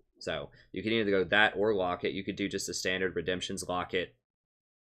Vow. So you can either go that or lock it. You could do just a standard Redemption's lock it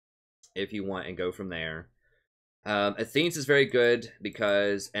if you want and go from there. Athene's is very good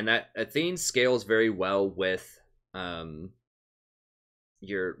because, and that Athene scales very well with your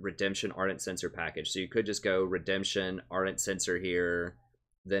Redemption Ardent Sensor package. So you could just go Redemption, Ardent Sensor here,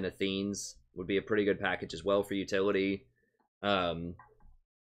 then Athene's would be a pretty good package as well for utility.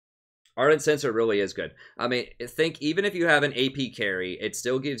 Ardent Sensor really is good. I mean, think even if you have an AP carry, it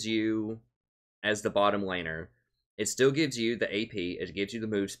still gives you, as the bottom laner, it still gives you the AP, it gives you the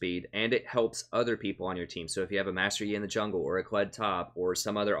move speed, and it helps other people on your team. So if you have a Master Yi in the jungle, or a Kled top, or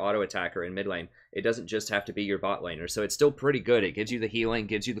some other auto attacker in mid lane, it doesn't just have to be your bot laner. So it's still pretty good. It gives you the healing,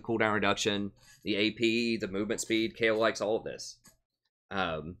 gives you the cooldown reduction, the AP, the movement speed. Kayle likes all of this.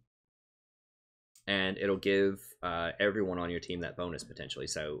 And it'll give everyone on your team that bonus potentially.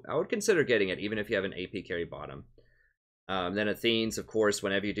 So I would consider getting it, even if you have an AP carry bottom. Then Athene's, of course,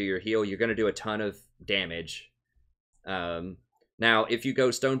 whenever you do your heal, you're going to do a ton of damage. Now, if you go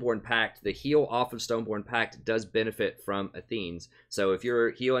Stoneborn Pact, the heal off of Stoneborn Pact does benefit from Athene's. So if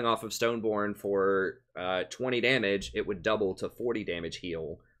you're healing off of Stoneborn for 20 damage, it would double to 40 damage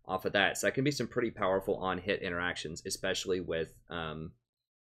heal off of that. So that can be some pretty powerful on-hit interactions, especially with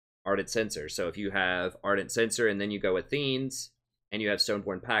Ardent Sensor. So if you have Ardent Sensor and then you go Athene's and you have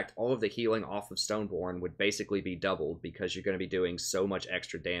Stoneborn Pact, all of the healing off of Stoneborn would basically be doubled because you're going to be doing so much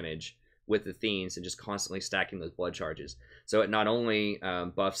extra damage with Athene's and just constantly stacking those blood charges. So it not only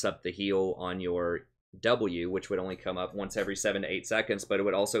buffs up the heal on your W, which would only come up once every 7 to 8 seconds, but it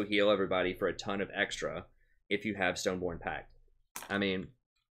would also heal everybody for a ton of extra if you have Stoneborn Pact. I mean,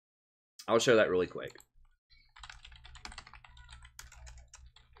 I'll show that really quick.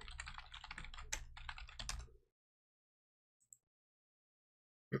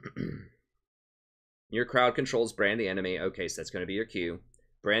 Your crowd controls brand the enemy. Okay, so that's going to be your Q.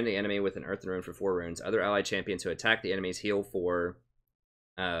 Brand the enemy with an earthen rune for 4 runes. Other allied champions who attack the enemies heal for...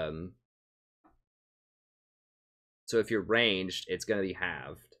 so if you're ranged, it's going to be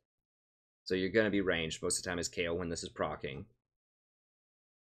halved. So you're going to be ranged most of the time as Kayle when this is proccing.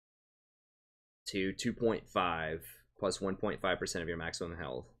 To 2.5 plus 1.5% of your maximum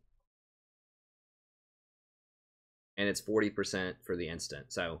health. And it's 40% for the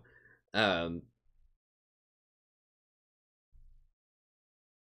instant. So,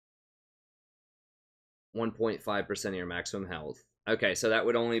 1.5% of your maximum health. Okay, so that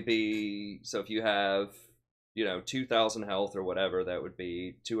would only be, so if you have, you know, 2,000 health or whatever, that would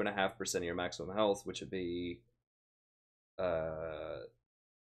be 2.5% of your maximum health, which would be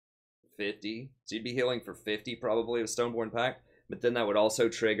 50. So you'd be healing for 50 probably with Stoneborn Pact, but then that would also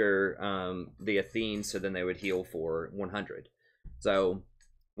trigger the Athene, so then they would heal for 100. So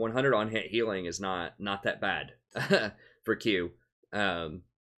 100 on hit healing is not that bad for Q.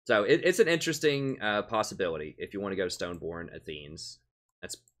 So it's an interesting possibility if you want to go Stoneborn Athene's.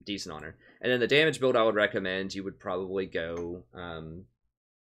 That's decent on her. And then the damage build I would recommend, you would probably go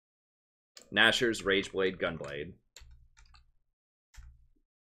Nashor's Rageblade Gunblade.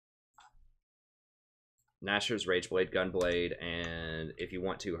 Nashor's Rageblade Gunblade, and if you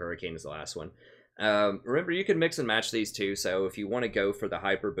want to, Hurricane is the last one. Remember, you can mix and match these two, so if you want to go for the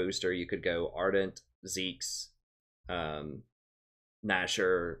Hyper Booster, you could go Ardent, Zeke's,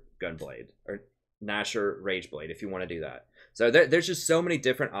 Nashor Gunblade, or Nashor Rageblade, if you want to do that. So there's just so many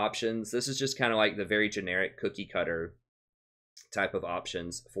different options. This is just kind of like the very generic cookie cutter type of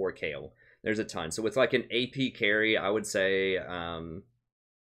options for Kayle. There's a ton. So with like an AP carry, I would say,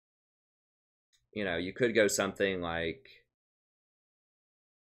 you know, you could go something like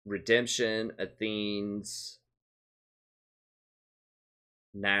Redemption, Athene's,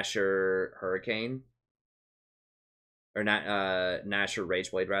 Nashor Hurricane, or not Nashor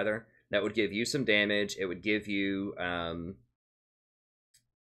Rageblade rather. That would give you some damage. It would give you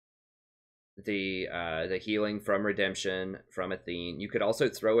the healing from Redemption, from Athene. You could also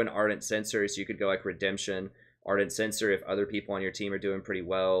throw in Ardent Sensor, so you could go like Redemption, Ardent Sensor if other people on your team are doing pretty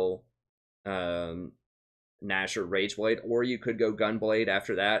well. Nashor Rageblade, or you could go Gunblade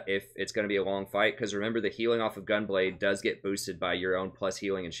after that if it's going to be a long fight, because remember, the healing off of Gunblade does get boosted by your own plus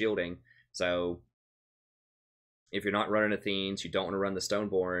healing and shielding. So if you're not running Athene's, you don't want to run the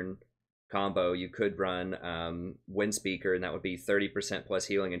Stoneborn combo, you could run Windspeaker, and that would be 30% plus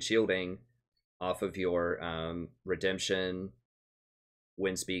healing and shielding off of your Redemption,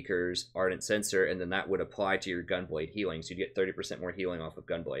 Wind Speakers, Ardent Censer, and then that would apply to your Gunblade healing. So you get 30% more healing off of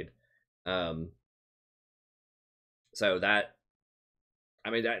Gunblade. So that, I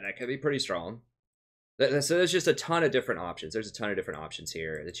mean, that could be pretty strong. So there's just a ton of different options. There's a ton of different options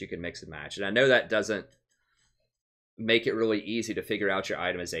here that you can mix and match. And I know that doesn't make it really easy to figure out your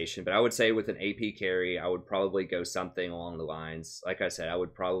itemization, but I would say with an AP carry, I would probably go something along the lines. Like I said, I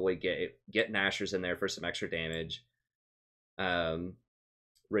would probably get Nashers in there for some extra damage.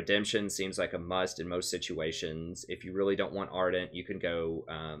 Redemption seems like a must in most situations. If you really don't want Ardent, you can go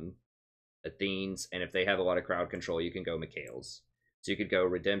Athenes, and if they have a lot of crowd control, you can go Mikhails. So you could go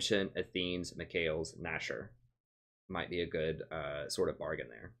Redemption, Athenes, Mikhails, Nasher. Might be a good sort of bargain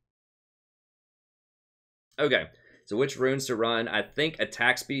there. Okay, so which runes to run? I think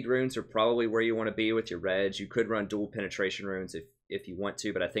attack speed runes are probably where you want to be with your reg. You could run dual penetration runes if you want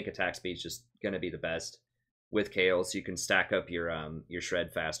to, but I think attack speed is just going to be the best with Kayle, so you can stack up your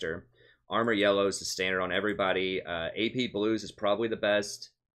shred faster. Armor yellows is standard on everybody. AP blues is probably the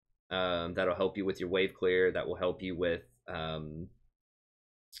best. That'll help you with your wave clear. That will help you with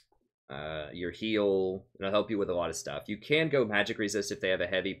your heal. It'll help you with a lot of stuff. You can go magic resist if they have a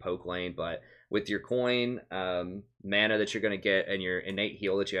heavy poke lane, but with your coin, mana that you're going to get, and your innate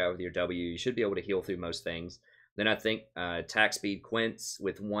heal that you have with your W, you should be able to heal through most things. Then I think attack speed quints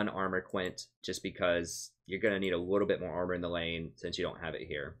with 1 armor quint, just because you're going to need a little bit more armor in the lane since you don't have it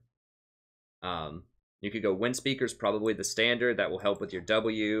here. You could go Wind Speakers, probably the standard. That will help with your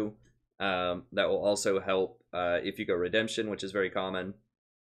W. That will also help if you go Redemption, which is very common.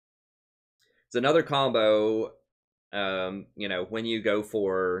 It's another combo, you know, when you go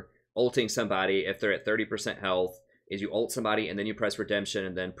for ulting somebody, if they're at 30% health, is you ult somebody and then you press Redemption,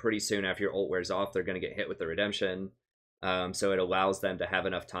 and then pretty soon after your ult wears off, they're going to get hit with the Redemption. So it allows them to have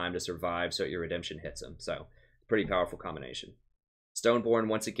enough time to survive so your Redemption hits them. So pretty powerful combination. Stoneborn,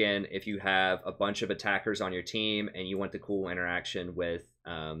 once again, if you have a bunch of attackers on your team and you want the cool interaction with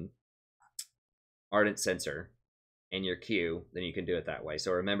Ardent Censer in your Q, then you can do it that way.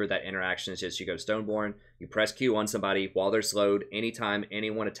 So remember that interaction is just you go Stoneborn, you press Q on somebody while they're slowed. Anytime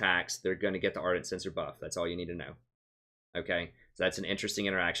anyone attacks, they're going to get the Ardent Censer buff. That's all you need to know. Okay, so that's an interesting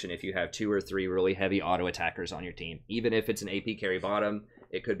interaction if you have 2 or 3 really heavy auto attackers on your team. Even if it's an AP carry bottom,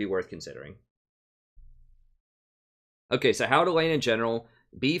 it could be worth considering. Okay, so how to lane in general,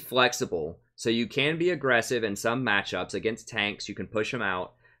 be flexible. So you can be aggressive in some matchups against tanks, you can push them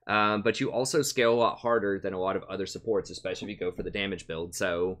out, but you also scale a lot harder than a lot of other supports, especially if you go for the damage build.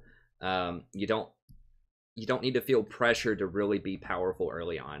 So you don't need to feel pressure to really be powerful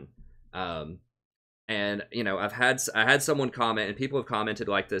early on. And you know, I had someone comment, and people have commented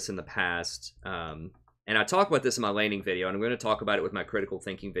like this in the past, and I talk about this in my laning video, and I'm going to talk about it with my critical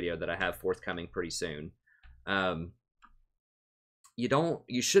thinking video that I have forthcoming pretty soon.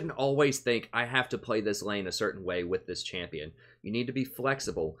 You shouldn't always think I have to play this lane a certain way with this champion. You need to be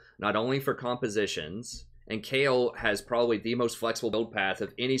flexible, not only for compositions, and Kayle has probably the most flexible build path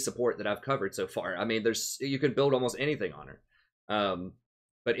of any support that I've covered so far. I mean, you can build almost anything on her.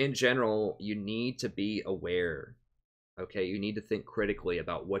 But in general, you need to be aware. Okay, you need to think critically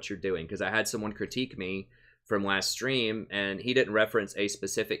about what you're doing, because I had someone critique me from last stream, and he didn't reference a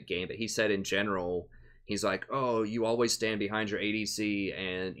specific game, but he said in general, he's like, oh, you always stand behind your ADC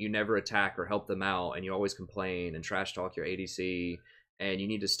and you never attack or help them out, and you always complain and trash talk your ADC, and you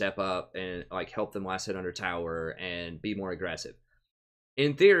need to step up and like help them last hit under tower and be more aggressive.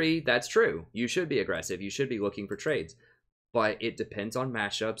 In theory, that's true. You should be aggressive. You should be looking for trades. But it depends on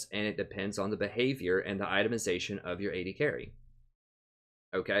matchups, and it depends on the behavior and the itemization of your AD carry.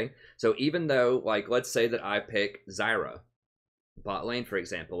 Okay? So even though, like, let's say that I pick Zyra, bot lane, for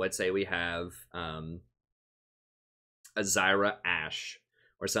example. Let's say we have a Zyra Ashe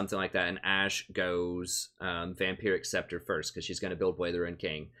or something like that, and Ashe goes Vampiric Scepter first because she's going to build Wither and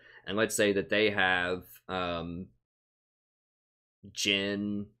King. And let's say that they have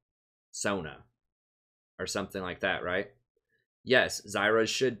Jhin Sona or something like that, right? Yes, Zyra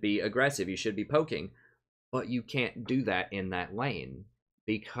should be aggressive. You should be poking. But you can't do that in that lane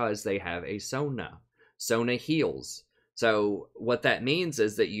because they have a Sona. Sona heals. So what that means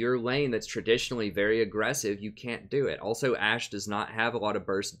is that your lane that's traditionally very aggressive, you can't do it. Also, Ashe does not have a lot of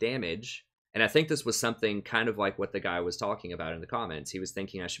burst damage. And I think this was something kind of like what the guy was talking about in the comments. He was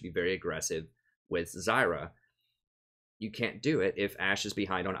thinking I should be very aggressive with Zyra. You can't do it if Ashe is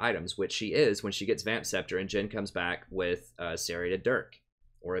behind on items, which she is when she gets Vamp Scepter and Jhin comes back with Serrated Dirk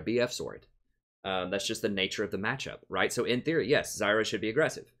or a BF Sword. That's just the nature of the matchup, right? So in theory, yes, Zyra should be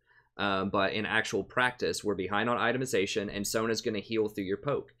aggressive. But in actual practice, we're behind on itemization, and Sona's going to heal through your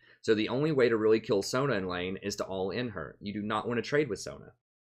poke. So the only way to really kill Sona in lane is to all in her. You do not want to trade with Sona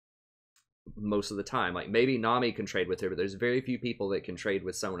most of the time. Like, maybe Nami can trade with her, but there's very few people that can trade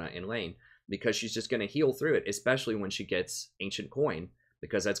with Sona in lane, because she's just going to heal through it, especially when she gets Ancient Coin,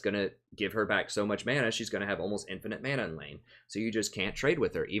 because that's going to give her back so much mana. She's going to have almost infinite mana in lane. So you just can't trade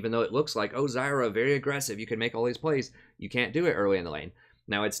with her. Even though it looks like, oh, Zyra, very aggressive, you can make all these plays, you can't do it early in the lane.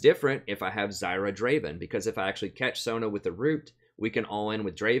 Now, it's different if I have Zyra Draven, because if I actually catch Sona with the root, we can all in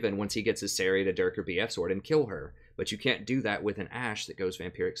with Draven once he gets his Serrated Dirk or BF Sword and kill her. But you can't do that with an Ashe that goes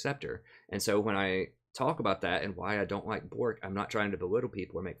Vampiric Scepter. And so when I talk about that and why I don't like Bork, I'm not trying to belittle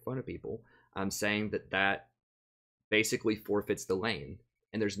people or make fun of people. I'm saying that that basically forfeits the lane,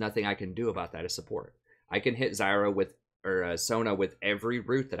 and there's nothing I can do about that as support. I can hit Zyra with, or Sona with every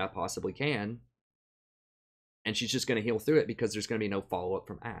root that I possibly can, and she's just going to heal through it because there's going to be no follow-up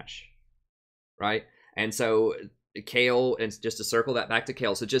from Ashe, right? And so Kayle, and just to circle that back to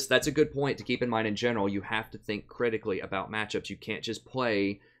Kayle, so just that's a good point to keep in mind in general. You have to think critically about matchups. You can't just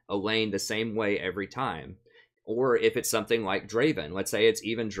play a lane the same way every time. Or if it's something like Draven, let's say it's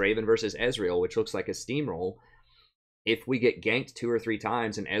even Draven versus Ezreal, which looks like a steamroll. If we get ganked 2 or 3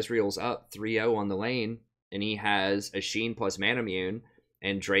 times and Ezreal's up 3-0 on the lane, and he has a Sheen plus Manamune,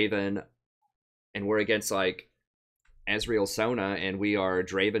 and Draven, and we're against like Ezreal Sona, and we are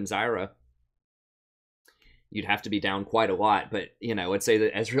Draven Zyra, you'd have to be down quite a lot. But, you know, let's say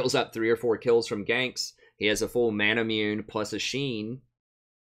that Ezreal's up 3 or 4 kills from ganks, he has a full Manamune plus a Sheen,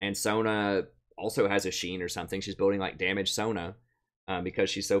 and Sona also has a Sheen or something. She's building like damage Sona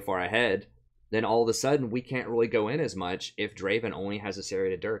because she's so far ahead. Then all of a sudden we can't really go in as much if Draven only has a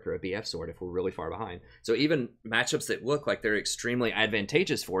Serrated Dirk or a BF Sword if we're really far behind. So even matchups that look like they're extremely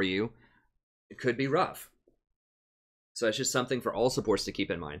advantageous for you, it could be rough. So it's just something for all supports to keep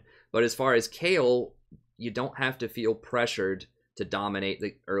in mind. But as far as Kayle, you don't have to feel pressured to dominate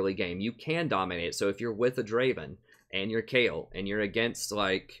the early game. You can dominate it. So if you're with a Draven and you're Kayle and you're against,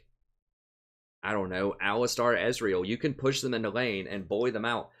 like, I don't know, Alistar Ezreal, you can push them into lane and bully them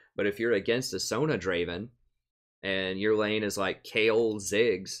out. But if you're against a Sona Draven and your lane is like Kayle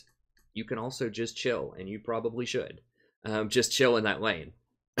Ziggs, you can also just chill, and you probably should. Just chill in that lane.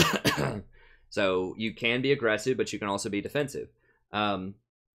 So you can be aggressive, but you can also be defensive. So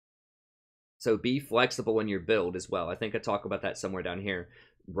be flexible in your build as well. I think I talk about that somewhere down here.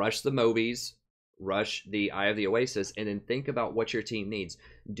 Rush the Mobies, rush the Eye of the Oasis, and then think about what your team needs.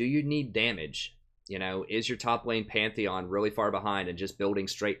 Do you need damage? You know, is your top lane Pantheon really far behind and just building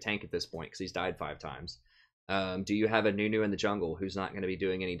straight tank at this point because he's died 5 times? Do you have a Nunu in the jungle who's not going to be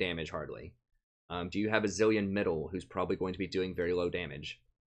doing any damage hardly? Do you have a Zillion middle who's probably going to be doing very low damage?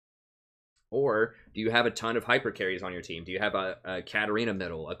 Or do you have a ton of hyper carries on your team? Do you have a Katarina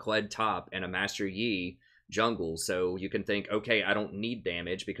middle, a Kled top, and a Master Yi jungle? So you can think, okay, I don't need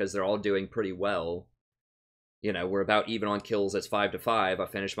damage because they're all doing pretty well. You know, we're about even on kills. That's 5 to 5. I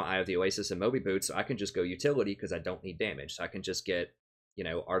finished my Eye of the Oasis and Moby Boots, so I can just go utility because I don't need damage. So I can just get, you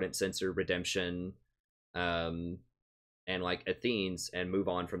know, Ardent Censer, Redemption, and like Athenes and move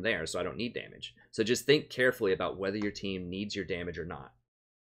on from there. So I don't need damage. So just think carefully about whether your team needs your damage or not.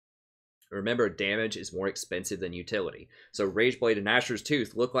 Remember, damage is more expensive than utility. So Rageblade and Nashor's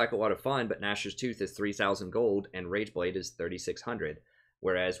Tooth look like a lot of fun, but Nashor's Tooth is 3,000 gold and Rageblade is 3,600,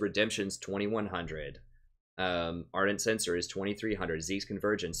 whereas Redemption's 2,100. Ardent Censer is 2,300. Zeke's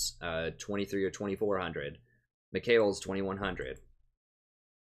Convergence, 23 or 2,400. Mikhail's 2,100.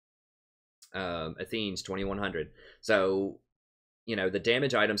 Athene's 2,100. So, you know, the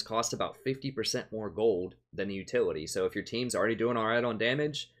damage items cost about 50% more gold than the utility. So if your team's already doing all right on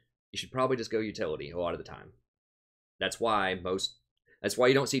damage, you should probably just go utility a lot of the time. That's why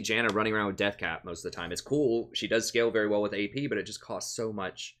you don't see Janna running around with Death Cap most of the time. It's cool. She does scale very well with AP, but it just costs so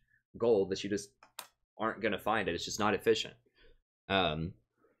much gold that you just aren't going to find it. It's just not efficient. And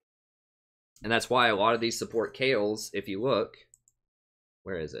that's why a lot of these support Kayles, if you look,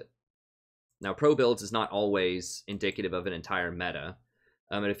 where is it? Now, pro builds is not always indicative of an entire meta.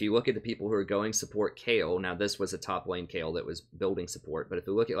 And if you look at the people who are going support Kayle, now this was a top lane Kayle that was building support, but if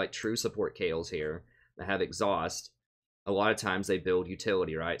you look at like true support Kayles here that have exhaust, a lot of times they build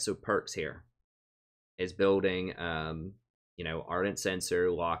utility, right? So Perks here is building, you know, Ardent Censer,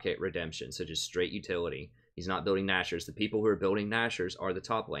 Locket, Redemption, so just straight utility. He's not building Nashers. The people who are building Nashers are the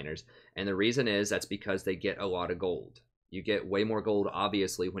top laners, and the reason is that's because they get a lot of gold. You get way more gold,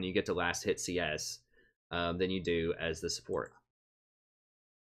 obviously, when you get to last hit CS than you do as the support.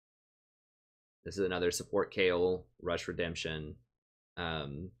 This is another support Kayle, Rush Redemption.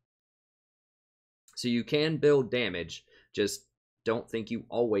 So you can build damage, just don't think you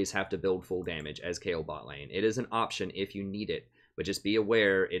always have to build full damage as Kayle bot lane. It is an option if you need it, but just be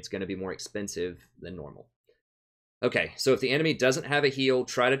aware it's going to be more expensive than normal. Okay, so if the enemy doesn't have a heal,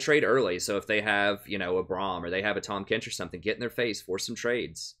 try to trade early. So if they have, you know, a Braum or they have a Tom Kench or something, get in their face, force some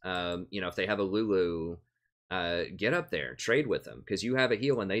trades. You know, if they have a Lulu, get up there, trade with them, because you have a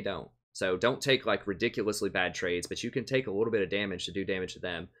heal and they don't. So don't take like ridiculously bad trades, but you can take a little bit of damage to do damage to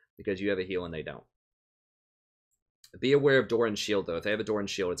them because you have a heal and they don't. Be aware of Doran's shield, though. If they have a Doran's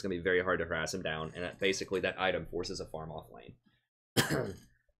shield, it's going to be very hard to harass them down, and basically that item forces a farm off lane.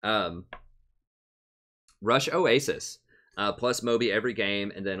 Rush Oasis, plus Moby every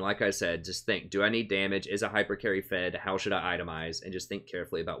game, and then, like I said, just think, do I need damage? Is a hyper carry fed? How should I itemize? And just think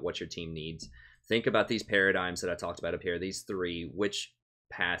carefully about what your team needs. Think about these paradigms that I talked about up here, these three, which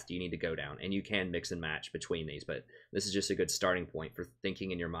path do you need to go down? And you can mix and match between these, but this is just a good starting point for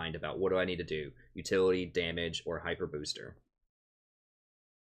thinking in your mind about what do I need to do? Utility, damage, or hyper booster.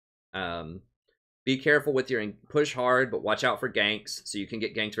 Be careful with your push hard, but watch out for ganks. So you can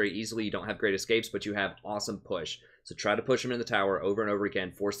get ganked very easily. You don't have great escapes, but you have awesome push. So try to push them in the tower over and over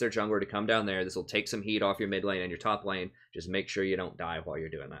again. Force their jungler to come down there. This will take some heat off your mid lane and your top lane. Just make sure you don't die while you're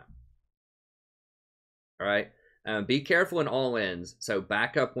doing that. All right. Be careful in all ends. So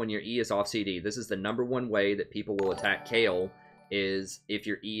back up when your E is off CD. This is the #1 way that people will attack Kayle. Is if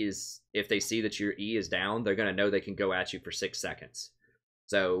your E is, if they see that your E is down, they're gonna know they can go at you for 6 seconds.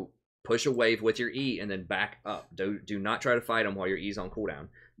 So push a wave with your E and then back up. Do not try to fight them while your E's on cooldown.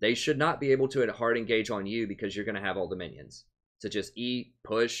 They should not be able to hard engage on you because you're going to have all the minions. So just E,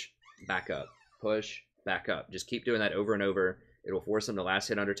 push, back up. Push, back up. Just keep doing that over and over. It'll force them to last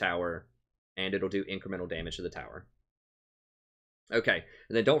hit under tower, and it'll do incremental damage to the tower. Okay,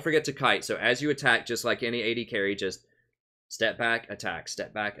 and then don't forget to kite. So as you attack, just like any AD carry, just step back, attack,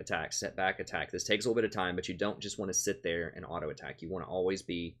 step back, attack, step back, attack. This takes a little bit of time, but you don't just want to sit there and auto attack. You want to always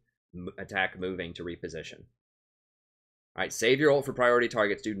be attack moving to reposition. All right, save your ult for priority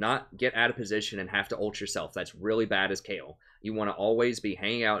targets. Do not get out of position and have to ult yourself. That's really bad as Kayle. You want to always be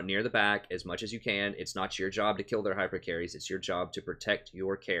hanging out near the back as much as you can. It's not your job to kill their hyper carries. It's your job to protect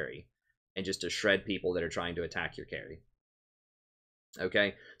your carry and just to shred people that are trying to attack your carry.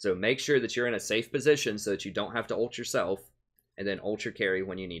 Okay, so make sure that you're in a safe position so that you don't have to ult yourself, and then ult your carry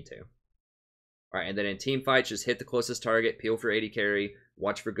when you need to. All right, and then in team fights, just hit the closest target, peel for AD carry,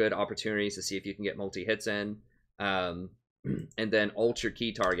 watch for good opportunities to see if you can get multi-hits in, and then ult your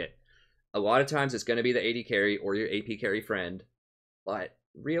key target. A lot of times it's going to be the AD carry or your AP carry friend, but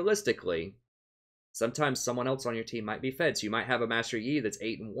realistically, sometimes someone else on your team might be fed. So you might have a Master Yi that's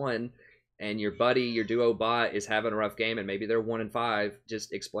 8-1, and your buddy, your duo bot, is having a rough game, and maybe they're 1-5.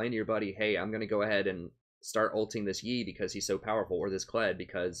 Just explain to your buddy, hey, I'm going to go ahead and start ulting this Yi because he's so powerful, or this Kled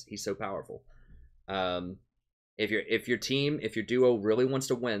because he's so powerful. If your team, if your duo really wants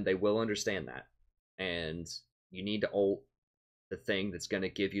to win, they will understand that, and you need to ult the thing that's going to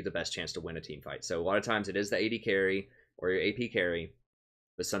give you the best chance to win a team fight. So a lot of times it is the AD carry or your AP carry,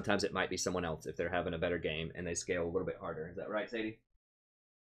 but sometimes it might be someone else if they're having a better game and they scale a little bit harder. Is that right, Sadie?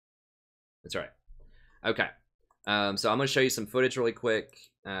 That's right. Okay. So I'm going to show you some footage really quick,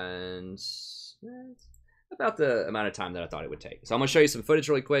 and about the amount of time that I thought it would take. So I'm going to show you some footage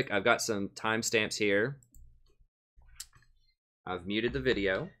really quick. I've got some timestamps here. I've muted the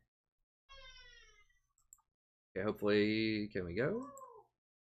video. Okay, hopefully, can we go?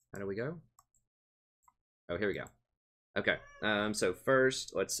 How do we go? Oh, here we go. Okay, so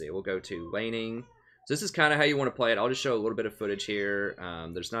first, let's see, we'll go to laning. So this is kind of how you want to play it. I'll just show a little bit of footage here.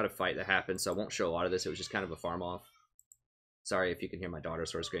 There's not a fight that happened, so I won't show a lot of this. It was just kind of a farm off. Sorry if you can hear my daughter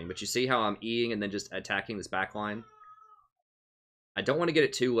sort of screaming, but you see how I'm Eing and then just attacking this back line? I don't want to get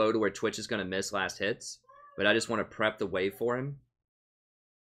it too low to where Twitch is going to miss last hits, but I just want to prep the wave for him.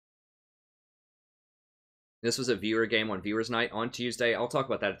 This was a viewer game on Viewers Night on Tuesday. I'll talk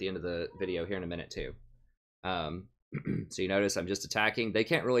about that at the end of the video here in a minute too. So you notice I'm just attacking. They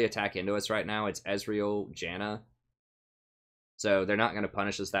can't really attack into us right now. It's Ezreal, Janna. So they're not going to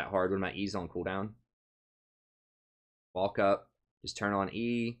punish us that hard when my E's on cooldown. Walk up, just turn on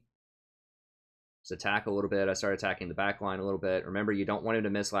E. Just attack a little bit. I start attacking the back line a little bit. Remember, you don't want him to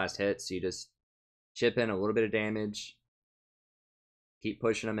miss last hit, so you just chip in a little bit of damage. Keep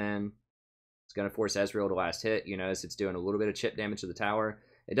pushing him in. It's going to force Ezreal to last hit. You notice it's doing a little bit of chip damage to the tower.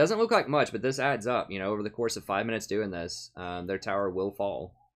 It doesn't look like much, but this adds up. You know, over the course of 5 minutes doing this, their tower will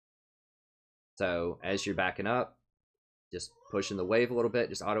fall. So as you're backing up, just pushing the wave a little bit,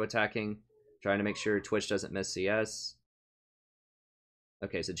 just auto-attacking, trying to make sure Twitch doesn't miss CS.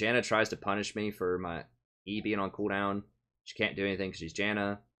 Okay, so Janna tries to punish me for my E being on cooldown. She can't do anything because she's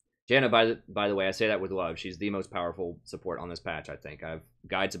Janna. Janna, by the way, I say that with love. She's the most powerful support on this patch, I think. I have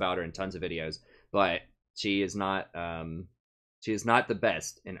guides about her and tons of videos, but she is not She is not the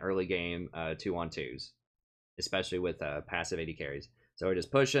best in early game 2-on-2s, especially with passive AD carries. So we're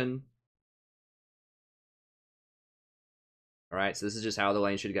just pushing. All right, so this is just how the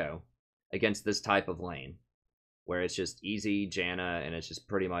lane should go against this type of lane, where it's just easy Janna, and it's just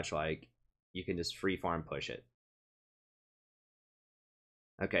pretty much like you can just free farm push it.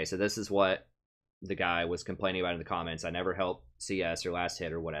 Okay, so this is what the guy was complaining about in the comments. I never help CS or last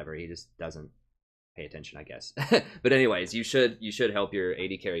hit or whatever. He just doesn't pay attention, I guess. But anyways, you should help your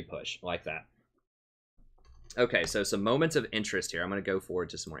AD carry push like that. Okay, so some moments of interest here. I'm going to go forward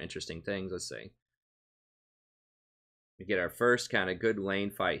to some more interesting things. Let's see. We get our first kind of good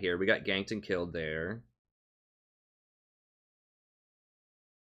lane fight here. We got ganked and killed there.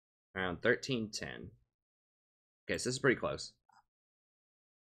 Around 13-10. Okay, so this is pretty close.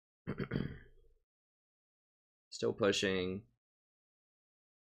 Still pushing.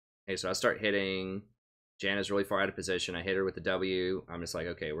 Okay, so I start hitting. Janna's really far out of position. I hit her with the W. I'm just like,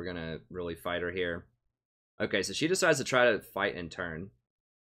 okay, we're going to really fight her here. Okay, so she decides to try to fight in turn.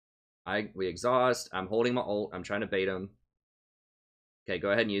 We exhaust. I'm holding my ult. I'm trying to bait him. Okay,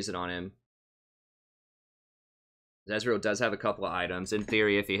 go ahead and use it on him. Ezreal does have a couple of items. In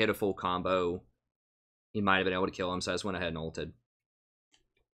theory, if he hit a full combo, he might have been able to kill him, so I just went ahead and ulted.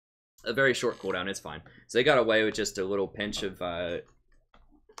 A very short cooldown, it's fine. So they got away with just a little pinch of health.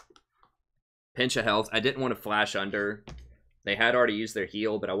 I didn't want to flash under. They had already used their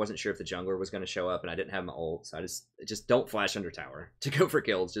heal, but I wasn't sure if the jungler was going to show up, and I didn't have my ult, so I just don't flash under tower to go for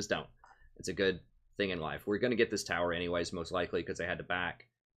kills. Just don't. It's a good thing in life. We're going to get this tower anyways, most likely, because they had to back.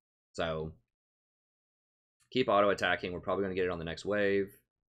 So keep auto attacking. We're probably going to get it on the next wave.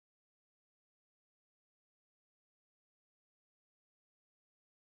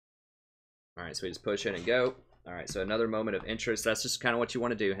 All right, so we just push in and go. All right, so another moment of interest. That's just kind of what you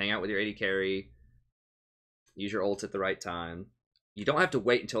want to do. Hang out with your AD carry. Use your ult at the right time. You don't have to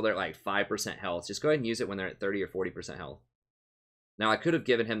wait until they're at like 5% health. Just go ahead and use it when they're at 30 or 40% health. Now, I could have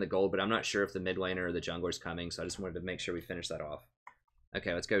given him the gold, but I'm not sure if the mid laner or the jungler is coming, so I just wanted to make sure we finish that off.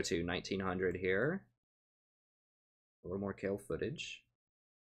 Okay, let's go to 1900 here. A little more Kayle footage.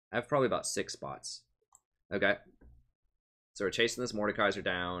 I have probably about 6 spots. Okay. So we're chasing this Mordekaiser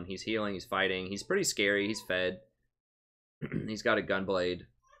down. He's healing. He's fighting. He's pretty scary. He's fed. He's got a gunblade.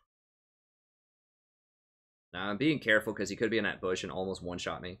 Now I'm being careful because he could be in that bush and almost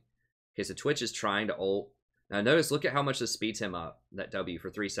one-shot me. Okay, so Twitch is trying to ult. Now notice, look at how much this speeds him up, that W, for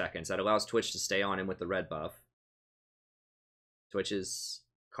 3 seconds. That allows Twitch to stay on him with the red buff. Twitch is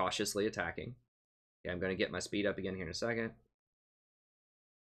cautiously attacking. Okay, I'm going to get my speed up again here in a second.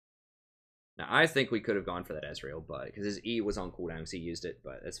 Now, I think we could have gone for that Ezreal, but because his E was on cooldown, so he used it,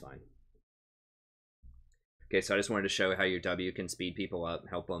 but that's fine. Okay, so I just wanted to show how your W can speed people up,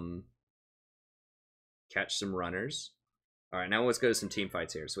 help them catch some runners. All right, now let's go to some team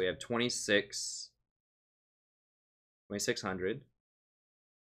fights here. So we have 2600.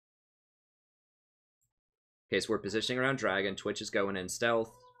 Okay, so we're positioning around Dragon. Twitch is going in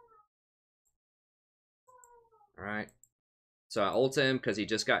stealth. All right. So I ult him because he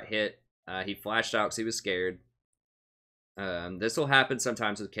just got hit. He flashed out because he was scared. This will happen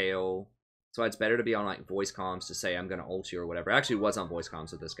sometimes with Kayle. So it's better to be on like voice comms to say I'm going to ult you or whatever. I actually was on voice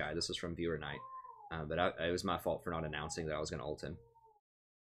comms with this guy. This was from viewer night. But it was my fault for not announcing that I was going to ult him.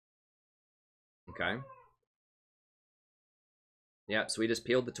 Okay. Yep, so we just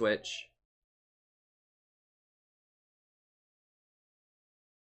peeled the Twitch.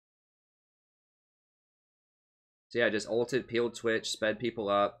 So yeah, just ulted, peeled Twitch, sped people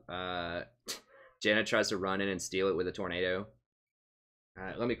up. Janna tries to run in and steal it with a tornado.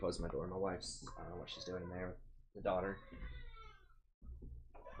 Let me close my door. My wife's, I don't know what she's doing in there with the daughter.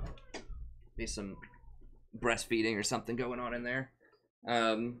 Be some breastfeeding or something going on in there.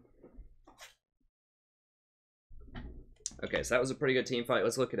 Okay, so that was a pretty good team fight.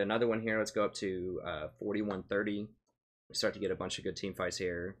 Let's look at another one here. Let's go up to 4130. We start to get a bunch of good team fights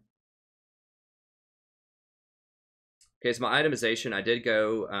here. Okay, so my itemization, I did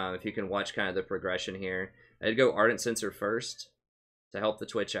go, if you can watch kind of the progression here, I did go Ardent Sensor first to help the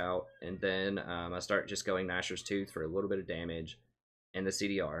Twitch out, and then I start just going Nashor's Tooth for a little bit of damage, and the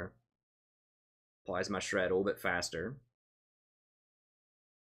CDR. Applies my Shred a little bit faster.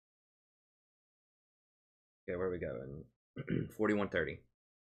 Okay, where are we going? 4130.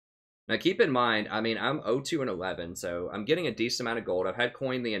 Now keep in mind, I mean, I'm 0-2 and 11, so I'm getting a decent amount of gold. I've had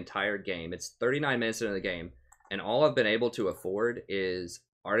coin the entire game. It's 39 minutes into the game. And all I've been able to afford is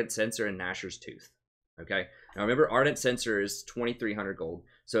Ardent Sensor and Nashor's Tooth. Okay? Now remember, Ardent Sensor is 2,300 gold.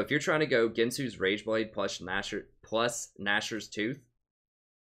 So if you're trying to go Ginsu's Rageblade plus Nashor's Tooth,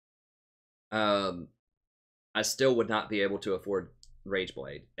 I still would not be able to afford Rage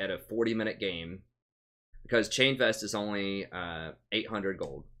Blade at a 40-minute game because Chain Vest is only 800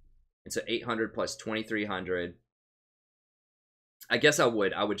 gold. It's at 800 plus 2300. I guess I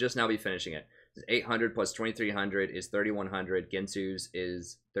would just now be finishing it. 800 plus 2300 is 3100. Ginsu's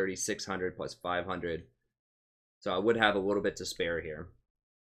is 3600 plus 500. So I would have a little bit to spare here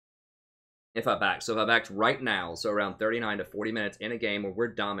if I backed. So if I backed right now, so around 39 to 40 minutes in a game where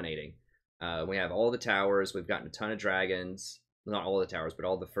we're dominating, we have all the towers. We've gotten a ton of dragons. Not all the towers, but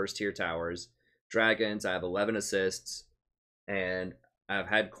all the first tier towers. Dragons, I have 11 assists, and I've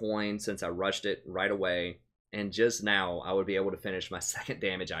had coins since I rushed it right away. And just now, I would be able to finish my second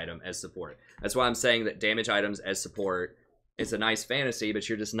damage item as support. That's why I'm saying that damage items as support is a nice fantasy, but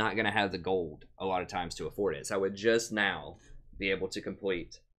you're just not going to have the gold a lot of times to afford it. So I would just now be able to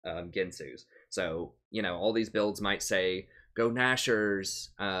complete Ginsu's. So, you know, all these builds might say, go Nashers,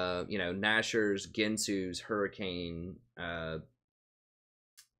 you know, Nashers, Ginsu's, Hurricane,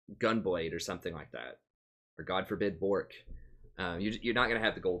 Gunblade, or something like that. Or God forbid, Bork. You're not going to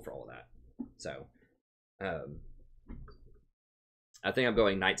have the gold for all of that. So, I think I'm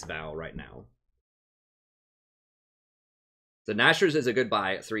going Knight's Vow right now. The Nashers is a good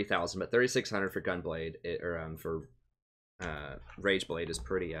buy at 3,000, but 3,600 for Gunblade for Rage Blade is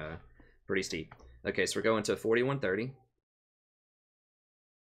pretty steep. Okay, so we're going to 4130.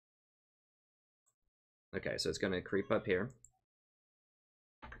 Okay, so it's going to creep up here.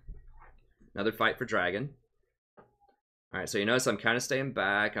 Another fight for Dragon. All right, so you notice I'm kind of staying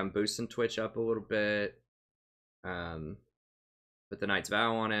back. I'm boosting Twitch up a little bit. Put the Knight's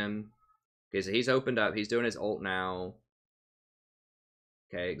Vow on him. Okay, so he's opened up. He's doing his ult now.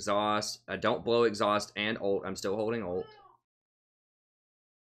 Okay, exhaust. Don't blow exhaust and ult. I'm still holding ult.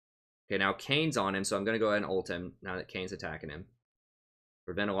 Okay, now Kane's on him, so I'm going to go ahead and ult him now that Kane's attacking him.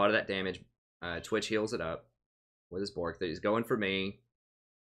 Prevent a lot of that damage. Twitch heals it up with his Bork. He's going for me.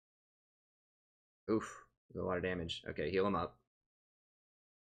 Oof, a lot of damage. Okay, heal him up.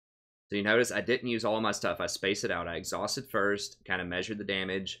 So you notice I didn't use all of my stuff. I spaced it out. I exhausted first, kind of measured the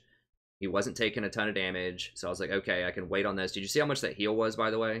damage. He wasn't taking a ton of damage, so I was like, okay, I can wait on this. Did you see how much that heal was,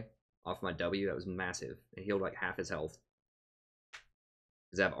 by the way? Off my W, that was massive. It healed like half his health.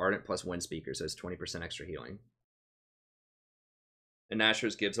 Because I have Ardent plus Wind Speaker, so it's 20% extra healing. And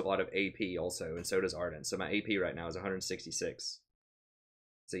Nashor's gives a lot of AP also, and so does Ardent. So my AP right now is 166.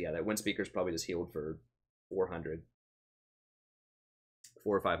 So yeah, that Wind Speaker's probably just healed for 400.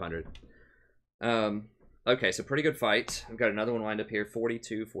 400 or 500. Okay, so pretty good fight. I've got another one lined up here,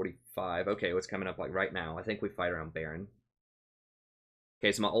 42, 45. Okay, what's coming up like right now? I think we fight around Baron.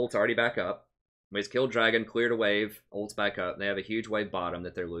 Okay, so my ult's already back up. We just killed Dragon, cleared a wave, ult's back up. They have a huge wave bottom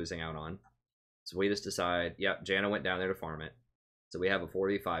that they're losing out on. So we just decide, yep, Janna went down there to farm it. So we have a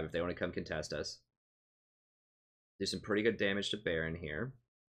 4v5 if they want to come contest us. Do some pretty good damage to Baron here.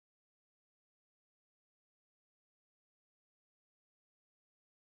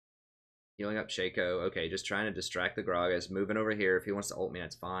 Healing up Shaco. Okay, just trying to distract the Gragas. Moving over here. If he wants to ult me,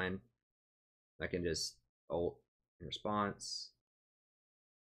 that's fine. I can just ult in response.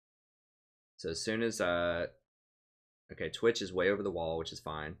 So as soon as... okay, Twitch is way over the wall, which is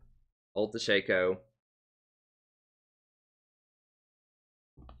fine. Ult the Shaco.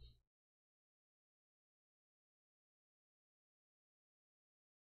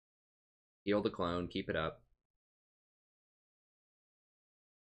 Heal the clone. Keep it up.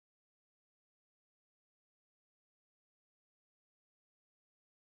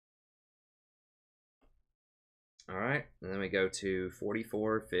 Alright, and then we go to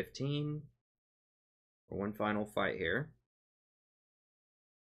 44-15 for one final fight here.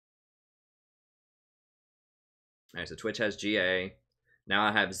 Alright, so Twitch has GA. Now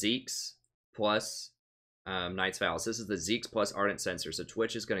I have Zeke's plus Knight's Vow. So this is the Zeke's plus Ardent Sensor. So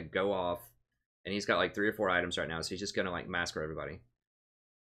Twitch is going to go off, and he's got like 3 or 4 items right now, so he's just going to like massacre everybody.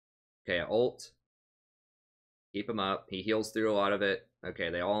 Okay, ult. Keep him up. He heals through a lot of it. Okay,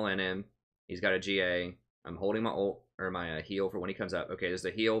 they all in him. He's got a GA. I'm holding my ult, or my heal for when he comes up. Okay, there's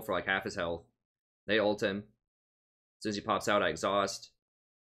the heal for like half his health. They ult him. As soon as he pops out, I exhaust.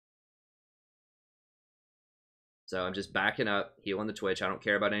 So I'm just backing up, healing the Twitch. I don't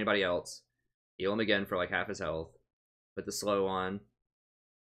care about anybody else. Heal him again for like half his health. Put the slow on.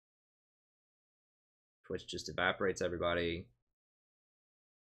 Twitch just evaporates everybody.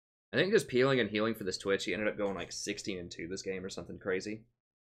 I think just peeling and healing for this Twitch, he ended up going like 16-2 this game or something crazy.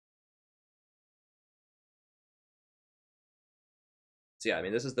 So yeah, I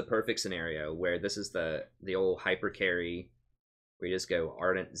mean, this is the perfect scenario where this is the old hyper carry where you just go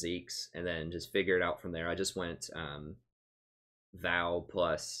Ardent Zeke's and then just figure it out from there. I just went Vow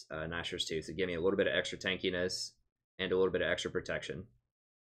plus Nashor's Tooth to give me a little bit of extra tankiness and a little bit of extra protection.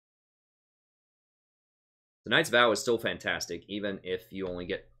 The Knight's Vow is still fantastic, even if you only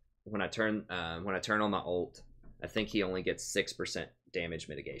get when I turn on my ult. I think he only gets 6% damage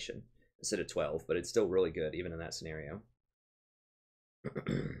mitigation instead of 12, but it's still really good even in that scenario.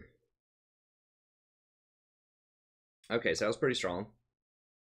 Okay, so that was pretty strong.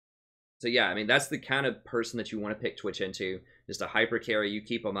 So yeah, I mean that's the kind of person that you want to pick Twitch into. Just a hyper carry. You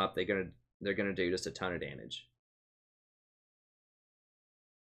keep them up, they're gonna do just a ton of damage.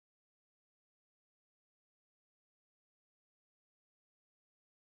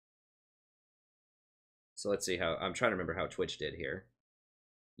 So let's see how I'm trying to remember how Twitch did here.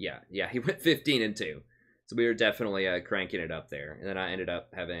 Yeah, he went 15 and 2. So we were definitely cranking it up there. And then I ended up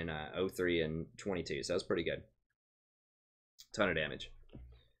having 03 and 22. So that was pretty good. Ton of damage.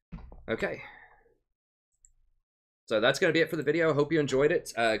 Okay. So that's going to be it for the video. Hope you enjoyed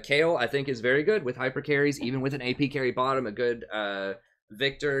it. Kayle, I think, is very good with hyper carries, even with an AP carry bottom. A good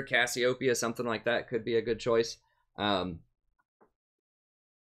Victor, Cassiopeia, something like that could be a good choice.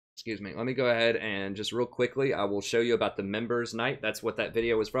 Excuse me. Let me go ahead and just real quickly, I will show you about the members night. That's what that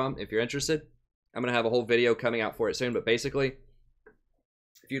video was from. If you're interested, I'm going to have a whole video coming out for it soon. But basically,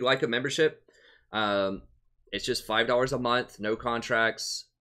 if you'd like a membership, it's just $5 a month, no contracts,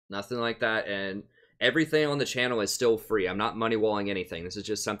 nothing like that. And everything on the channel is still free. I'm not money walling anything. This is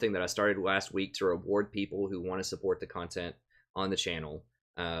just something that I started last week to reward people who want to support the content on the channel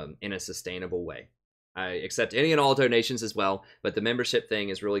in a sustainable way. I accept any and all donations as well, but the membership thing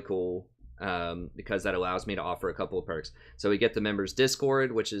is really cool because that allows me to offer a couple of perks. So we get the members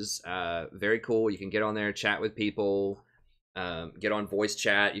Discord, which is very cool. You can get on there, chat with people, get on voice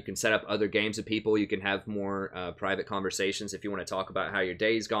chat. You can set up other games with people. You can have more private conversations if you want to talk about how your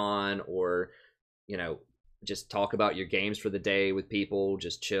day's gone, or you know, just talk about your games for the day with people,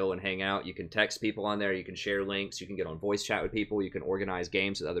 just chill and hang out. You can text people on there. You can share links. You can get on voice chat with people. You can organize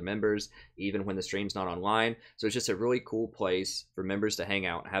games with other members, even when the stream's not online. So it's just a really cool place for members to hang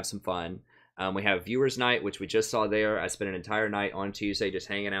out, have some fun. We have viewers night, which we just saw there. I spent an entire night on Tuesday just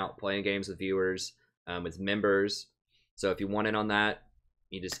hanging out, playing games with viewers, with members. So if you want in on that,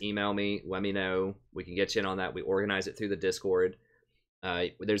 you just email me, let me know. We can get you in on that. We organize it through the Discord.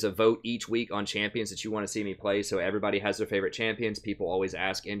 There's a vote each week on champions that you want to see me play, so everybody has their favorite champions. People always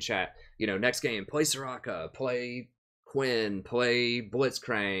ask in chat, you know, next game, play Soraka, play Quinn, play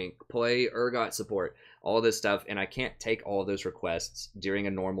Blitzcrank, play Urgot support, all this stuff, and I can't take all of those requests during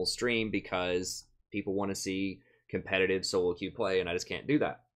a normal stream because people want to see competitive solo queue play, and I just can't do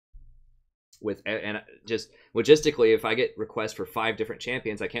that. And just logistically, if I get requests for 5 different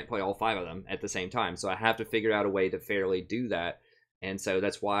champions, I can't play all 5 of them at the same time, so I have to figure out a way to fairly do that. And so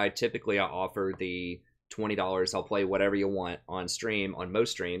that's why typically I offer the $20. I'll play whatever you want on stream, on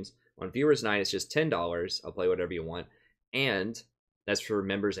most streams. On Viewers Night, it's just $10. I'll play whatever you want. And that's for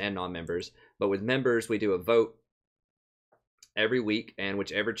members and non-members. But with members, we do a vote every week. And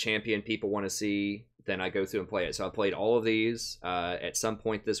whichever champion people want to see, then I go through and play it. So I played all of these at some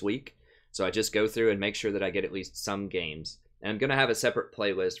point this week. So I just go through and make sure that I get at least some games. And I'm going to have a separate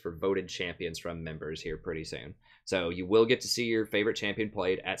playlist for voted champions from members here pretty soon. So you will get to see your favorite champion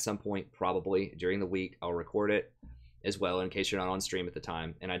played at some point, probably during the week. I'll record it as well in case you're not on stream at the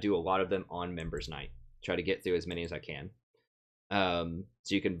time. And I do a lot of them on members night. Try to get through as many as I can.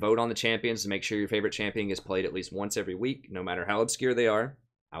 So you can vote on the champions to make sure your favorite champion gets played at least once every week, no matter how obscure they are.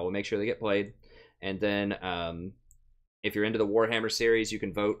 I will make sure they get played. And then if you're into the Warhammer series, you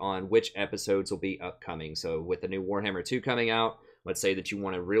can vote on which episodes will be upcoming. So with the new Warhammer 2 coming out, let's say that you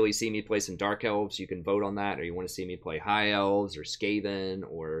want to really see me play some Dark Elves, you can vote on that, or you want to see me play High Elves, or Skaven,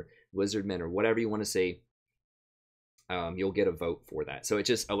 or Wizardmen, or whatever you want to see, you'll get a vote for that. So it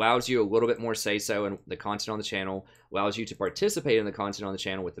just allows you a little bit more say-so in the content on the channel, allows you to participate in the content on the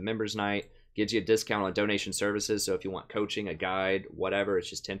channel with the Members Night, gives you a discount on donation services, so if you want coaching, a guide, whatever, it's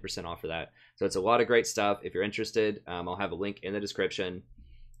just 10% off for that. So it's a lot of great stuff. If you're interested, I'll have a link in the description,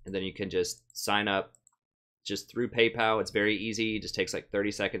 and then you can just sign up just through PayPal. It's very easy. It just takes like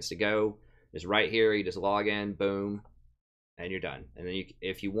 30 seconds to go. Just right here, you just log in, boom, and you're done. And then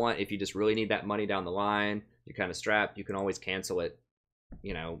if you just really need that money down the line, you're kind of strapped, you can always cancel it,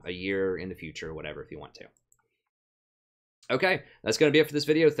 you know, a year in the future or whatever if you want to. Okay, that's going to be it for this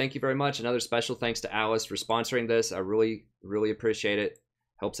video. Thank you very much. Another special thanks to Alice for sponsoring this. I really, really appreciate it.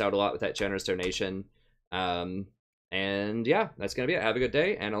 Helps out a lot with that generous donation. And yeah, that's going to be it. Have a good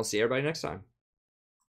day, and I'll see everybody next time.